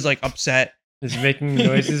on. He was like upset. Is he making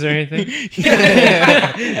noises or anything?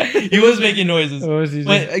 He was making noises. What was he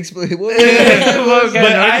But- doing? Explain. What But kind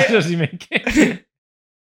of I- noises was he making?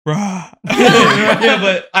 Bruh. Yeah,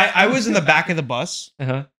 but I was in the back of the bus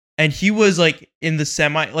Uh-huh. and he was like in the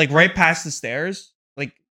semi, like right past the stairs,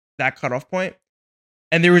 like that cutoff point.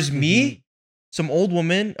 And there was me, some old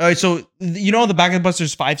woman. So you know, on the back of the bus,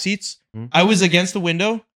 there's 5 seats. Mhm. I was against the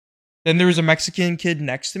window. Then there was a Mexican kid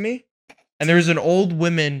next to me, and there was an old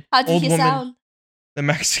woman. How did old he woman, sound? The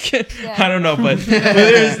Mexican. Yeah. I don't know, but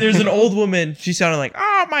there's an old woman. She sounded like,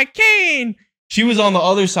 "Ah, my cane." She was on the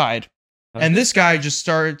other side. And this guy just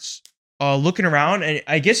starts looking around, and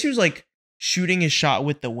I guess he was like shooting his shot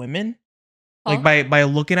with the women, like Huh? by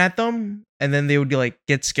looking at them, and then they would like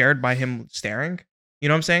get scared by him staring. You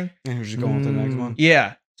know what I'm saying? And we're just going to the next one.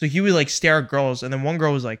 Yeah. So he would like stare at girls, and then one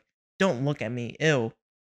girl was like, "Don't look at me, ew."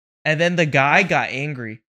 And then the guy got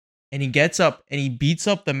angry, and he gets up and he beats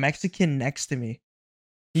up the Mexican next to me.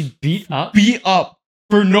 He beat up? Beat up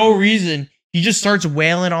for no reason. He just starts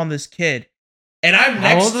wailing on this kid, and I'm How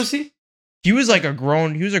next. old was he? He was a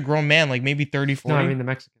grown man, like maybe 30, 40. No, I mean the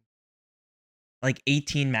Mexican. Like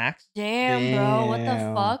 18 max. Damn, bro. What the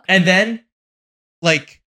Damn. fuck? And then,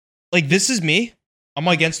 like this is me. I'm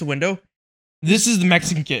against the window. This is the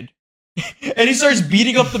Mexican kid. And he starts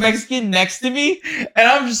beating up the Mexican next to me. And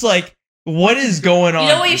I'm just like, what is going on? You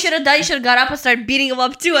know what you should have done? You should have got up and started beating him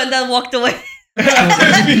up too and then walked away.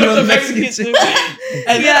 The Mexican soup.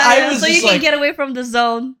 And then I was so just you can like, get away from the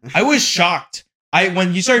zone. I was shocked.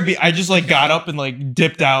 When you started, I just like got up and like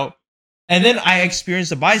dipped out, and then I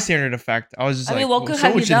experienced a bystander effect. I was just I like, mean, what could So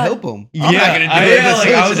have we you should done? help him. yeah, I'm not gonna do it. yeah, but like,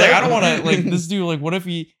 so I we was should like, I help don't want to him. like this dude. Like, what if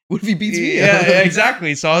he? What if he beats me? Yeah,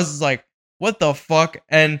 exactly. So I was just like, what the fuck?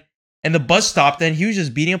 And the bus stopped, and he was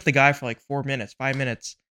just beating up the guy for like 4 minutes, 5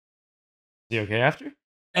 minutes, You okay after?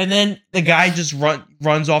 and then the guy just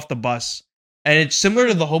runs off the bus, and it's similar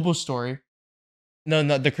to the hobo story.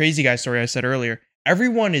 No, the crazy guy story I said earlier.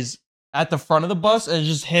 Everyone is at the front of the bus, and it's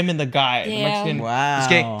just him and the guy, the Damn. Mexican. Wow.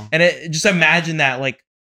 Skate. And just imagine that, like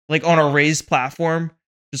on a raised platform,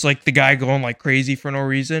 just like the guy going like crazy for no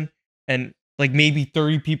reason, and like maybe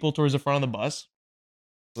 30 people towards the front of the bus.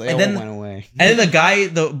 They And all then- went away. And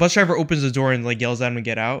then the bus driver opens the door and like yells at him to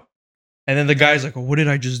get out. And then the guy's like, oh, "What did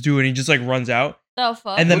I just do?" And he just like runs out. The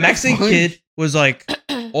fuck? And the What the Mexican fuck? kid was like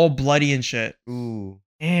all bloody and shit. Ooh.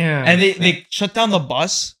 Damn. And they shut down the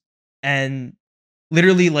bus, and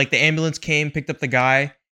literally like the ambulance came, picked up the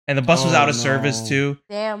guy, and the bus was Oh, out of service no. too.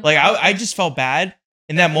 Damn. Like I just felt bad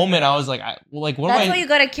in that moment. I was like, what That's am why I? you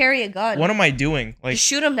gotta carry a gun. What am I doing? Like, Just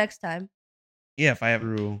shoot him next time. yeah, if I have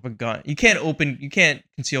True. a gun, you can't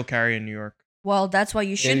conceal carry in New York. Well, that's why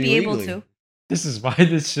you should Yeah, be able illegally. to. This is why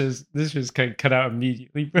this just cut out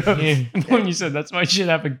immediately, bro. Yeah. When you said that's why you should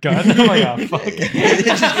have a gun, I'm like, oh fuck.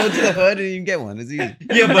 Just go to the hood and you can get one. It's easy.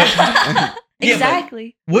 Yeah, but Yeah, but-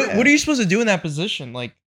 Exactly. what are you supposed to do in that position?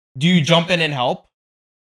 Like, do you jump in and help?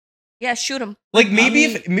 Yeah, shoot him. Like maybe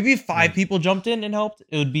I if 5 people jumped in and helped,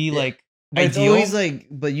 it would be Yeah. like But it's ideal. always like,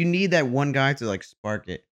 but you need that one guy to like spark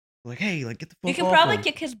it. Like, hey, like get the fuck You can off probably him.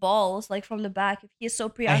 kick his balls like from the back if he's so I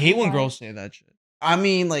preoccupied. hate when girls say that shit. I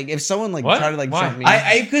mean, like if someone like What? try to like Why? jump me,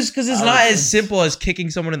 I because it's I not would as think- simple as kicking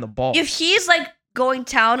someone in the balls. If he's like going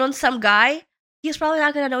down on some guy, he's probably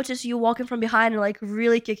not gonna notice you walking from behind and like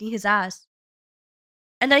really kicking his ass.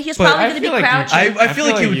 And then he's But probably I gonna be feel like you- crouching. I feel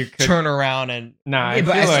like he would you could- turn around and Nah, yeah, I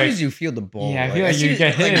but feel as soon like as you feel the ball, Yeah, I like, feel like as you soon get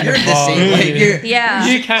as- hit like, in you're the the ball. same. Like, you're, Yeah.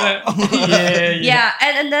 you kind of Yeah,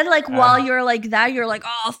 and then like Uh. while you're like that, you're like,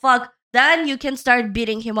 oh fuck. Then you can start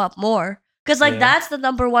beating him up more, because like Yeah. that's the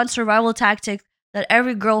number one survival tactic that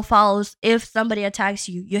every girl follows. If somebody attacks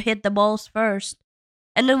you, you hit the balls first,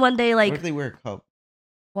 and then when they what like, if they wear a cup?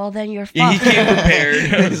 well, then you're fucked. yeah, he came prepared.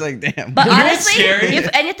 It's like, damn. But You know what's honestly, scary? if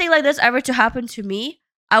anything like this ever to happen to me,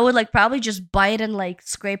 I would like probably just bite and like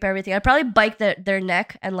scrape everything. I'd probably bite their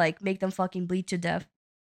neck and like make them fucking bleed to death.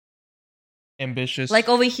 Ambitious. Like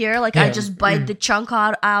over here, like I Yeah. just bite the chunk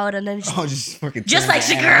out and then just, Oh, just fucking just turn like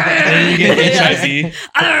it. then you get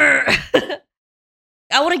HIV.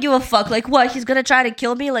 I wouldn't give a fuck. Like what? He's gonna try to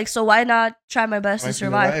kill me. Like so, why not try my best to Life of your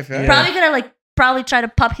survive? life, yeah. Probably gonna like try to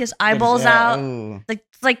pop his eyeballs Yeah, out. ooh.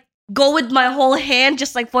 Like go with my whole hand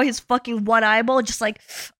just like for his fucking one eyeball, just like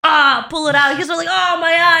pull it out. He's like, oh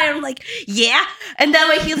my eye. I'm like, yeah. And then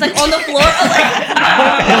when he's like on the floor, I'm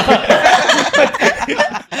like,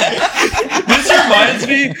 This reminds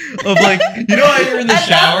me of like, you know how you're in the at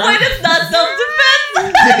shower? that point it's not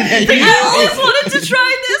self-defense. Like, I always wanted to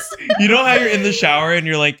try this. You know how you're in the shower and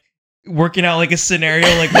you're like working out like a scenario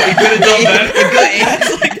like what you could have done better?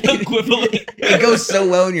 It's like the equivalent. It goes so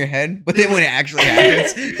well in your head, but then when it actually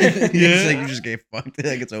happens, Yeah. it's like you just get fucked.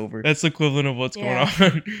 Like it's over. That's the equivalent of what's Yeah.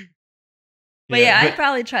 going on. But yeah, I'd but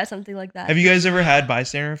probably try something like that. have you guys ever had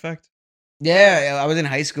bystander effect? Yeah, I was in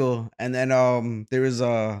high school, and then there was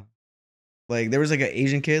like an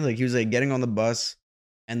Asian kid, like he was like getting on the bus,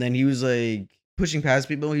 and then he was like pushing past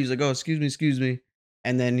people. He was like, "Oh, excuse me,"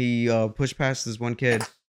 and then he pushed past this one kid,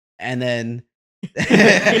 and then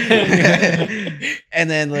and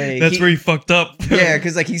then like That's where you fucked up. yeah,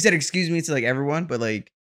 because like he said excuse me to like everyone, but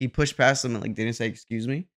like he pushed past them and like didn't say excuse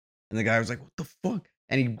me, and the guy was like, "What the fuck?"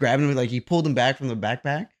 And he grabbed him, like he pulled him back from the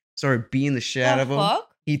backpack, started beating the shit out of him. Fuck?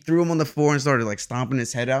 He threw him on the floor and started like stomping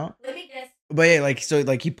his head out. Let me guess. But yeah, like so,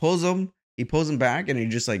 like he pulls him back, and he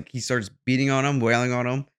just like he starts beating on him, wailing on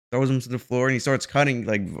him, throws him to the floor, and he starts cutting,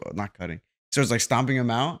 like not cutting, he starts like stomping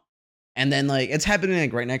him out, and then like it's happening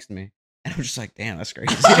like right next to me, and I'm just like, damn, that's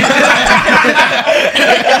crazy.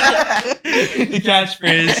 The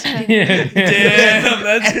catchphrase. Yeah. Damn,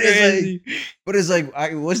 that's And it's like- crazy. But it's like,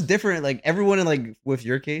 what's different? Like everyone in like with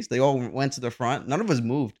your case, they all went to the front. None of us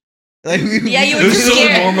moved. Like Yeah, you It were was too so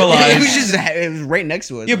scared. normalized. It was just it was right next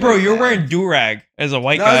to us. Yeah, bro, Like, you're wearing Durag as a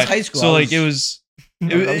white No, guy. it was high school. So I like was- it was,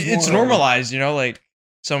 I was it's more- normalized, you know, like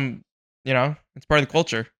some, you know, it's part of the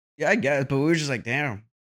culture. Yeah, I guess, but we were just like, damn.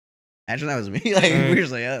 Imagine that was me. Like we were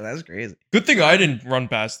just like, oh, that's crazy. Good thing I didn't run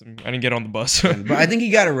past him. I didn't get on the bus. But I think he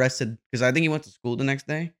got arrested because I think he went to school the next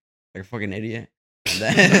day. Like a fucking idiot.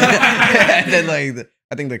 And then like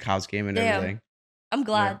I think the cops came and Damn. everything. I'm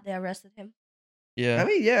glad they arrested him. Yeah. I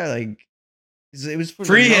mean, yeah, like it was for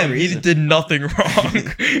Free no him. He reason. did nothing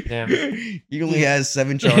wrong. Damn. He only has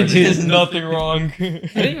 7 He charges. did nothing wrong. I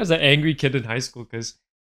think I was an angry kid in high school because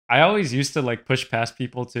I always used to like push past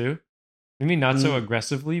people too. Maybe not so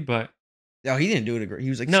aggressively, but No, he didn't do it. He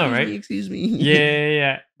was like, No, excuse right? me, excuse me.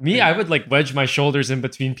 yeah. Me, I would like wedge my shoulders in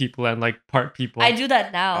between people and like part people. I do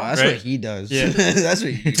that now. Oh, that's Right? what he does. Yeah. That's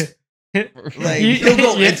what he does. Like You- he'll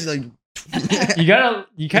go yeah. into like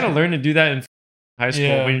You kind of learn to do that in high school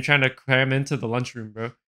Yeah. when you're trying to cram into the lunchroom,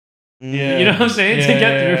 bro. Yeah. You know what I'm saying? To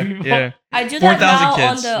get through people. Yeah. I do that 4,000 now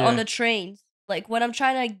kids, on yeah. the trains. Like when I'm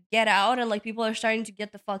trying to get out and like people are starting to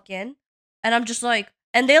get the fuck in, and I'm just like,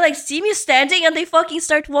 and they like see me standing and they fucking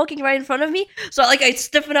start walking right in front of me. So like I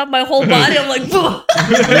stiffen up my whole body. I'm like,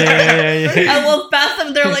 Yeah. I walk past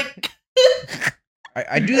them. They're like,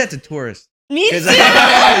 I do that to tourists. me too. 'Cause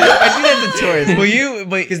I do that to tourists. Well, you,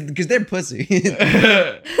 but Because they're pussy.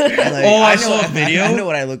 oh, I saw a video. I know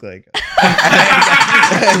what I look like.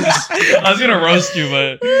 I was gonna roast you,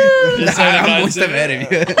 but I'm one step ahead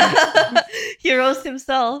of you. He roasts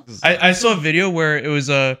himself. I saw a video where it was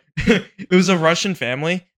a it was a Russian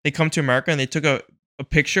family. They come to America and they took a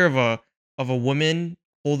picture of a woman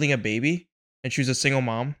holding a baby, and she was a single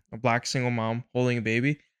mom, a black single mom holding a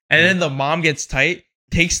baby. And then the mom gets tight,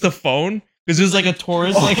 takes the phone because it was like a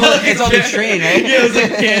tourist, like it's on the train, right? Yeah, it was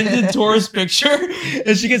like a candid tourist picture.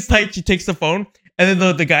 And she gets tight, she takes the phone, and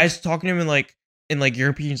then the guy's talking to him in like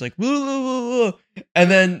European. He's like, woo, woo, woo, woo.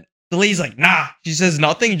 And then the lady's like, nah. She says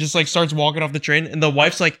nothing and just like starts walking off the train. And the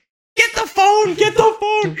wife's like, get the phone.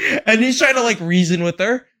 And he's trying to like reason with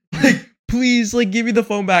her, like, please, like, give me the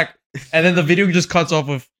phone back. And then the video just cuts off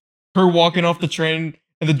with her walking off the train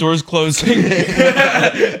and the doors closing.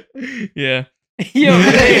 Yeah. Yo,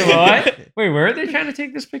 wait, what? Wait, where are they trying to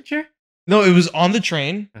take this picture? No, it was on the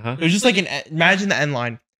train. Uh-huh. It was just like imagine the N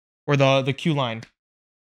line or the Q line.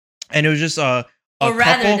 And it was just a Or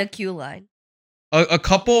rather, couple, the queue line. a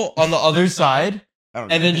couple on the other side, and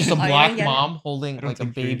then just a Oh, you black don't get it? mom holding I don't like a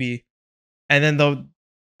think she- baby. And then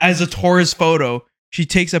as a tourist photo, she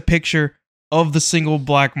takes a picture of the single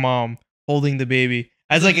black mom holding the baby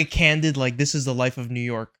as like a candid, like, this is the life of New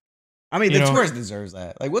York. I mean, You the know? tourist deserves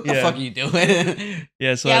that. Like, what the Yeah. fuck are you doing?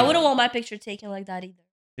 Yeah, so Yeah, I wouldn't want my picture taken like that either.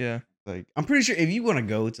 yeah. Like, I'm pretty sure if you want to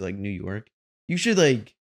go to like New York, you should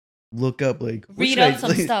like look up like what Read should up I- some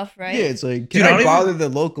like, stuff, right? Yeah, it's like, Dude, can I I don't bother the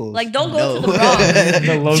locals? Like, don't go to No. the Bronx.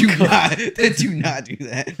 The do locals. not do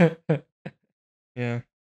that. Yeah.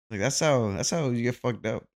 Like that's how you get fucked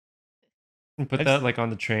up. Put that like on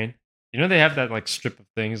the train. You know they have that like strip of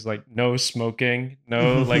things like no smoking,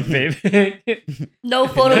 no like vaping. No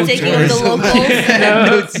photo No taking of the tourism.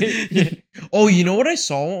 locals. No. Oh, you know what I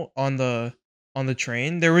saw on the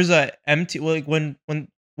train? There was a empty, like, when's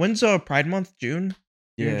Pride Month? June?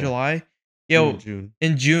 June, July? Yo, June.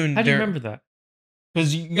 in June, How do you remember that?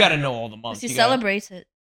 because you got to know all the months. He You gotta- celebrates it.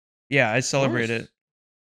 Yeah, I celebrate course. it.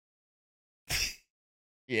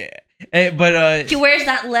 Yeah. But He wears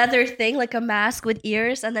that leather thing, like a mask with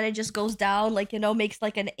ears, and then it just goes down, like, makes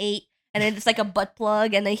like an 8, and then it's like a butt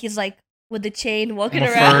plug, and then he's like with the chain walking I'm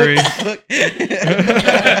a around. furry.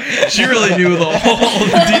 She really knew all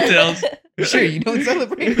the details. Sure, you don't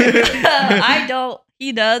celebrate. I don't.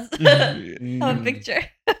 He does. Have a picture.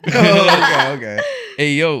 Oh, okay.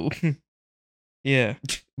 Hey, yo. Yeah.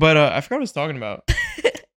 But I forgot what I was talking about.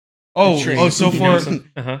 So You know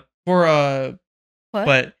for Uh-huh. What?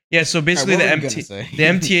 but yeah, so basically Alright, what the were you gonna say? the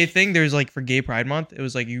MTA thing, there's like for Gay Pride Month, it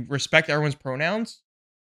was like you respect everyone's pronouns.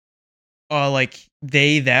 Like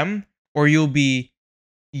they, them, or you'll be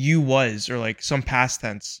you was, or like some past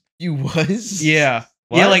tense. You was? Yeah.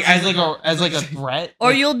 What? Yeah, like as like a threat. Or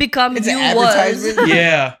Like, you'll become It's you an was. advertisement?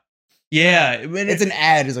 yeah. Yeah. It's an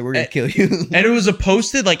ad. It's like, we're gonna kill you. And it was a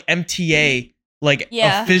posted like MTA like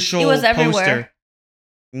Yeah, official it was everywhere.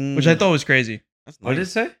 poster, which I thought was crazy. That's What did it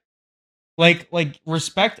say? Like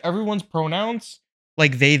respect everyone's pronouns,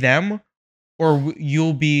 like they, them, or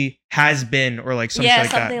you'll be has been, or like something Yeah,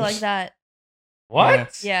 like something that. like that.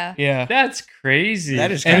 What? Yeah. Yeah. That's crazy.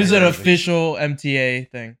 That is And it was an crazy. official MTA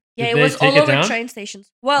thing. Yeah, Did it they was take all it over down? train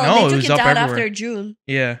stations. Well, No, they it took was it up down everywhere. after June.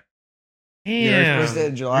 Yeah. Damn. First day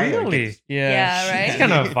of July. Really? Yeah. Yeah, right? It's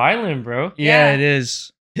kind of violent, bro. Yeah, Yeah. it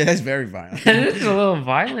is. Yeah, that's very violent. It is a little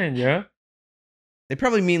violent, yo. They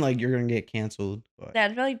probably mean like you're gonna get canceled. But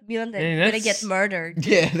That really mean that Hey, you're gonna that's- get murdered.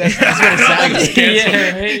 yeah, that's what it sounds like. Canceled.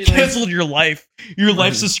 Yeah, right? Canceled your life. Your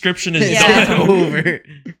life subscription is Yeah. done. over.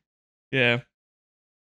 Yeah.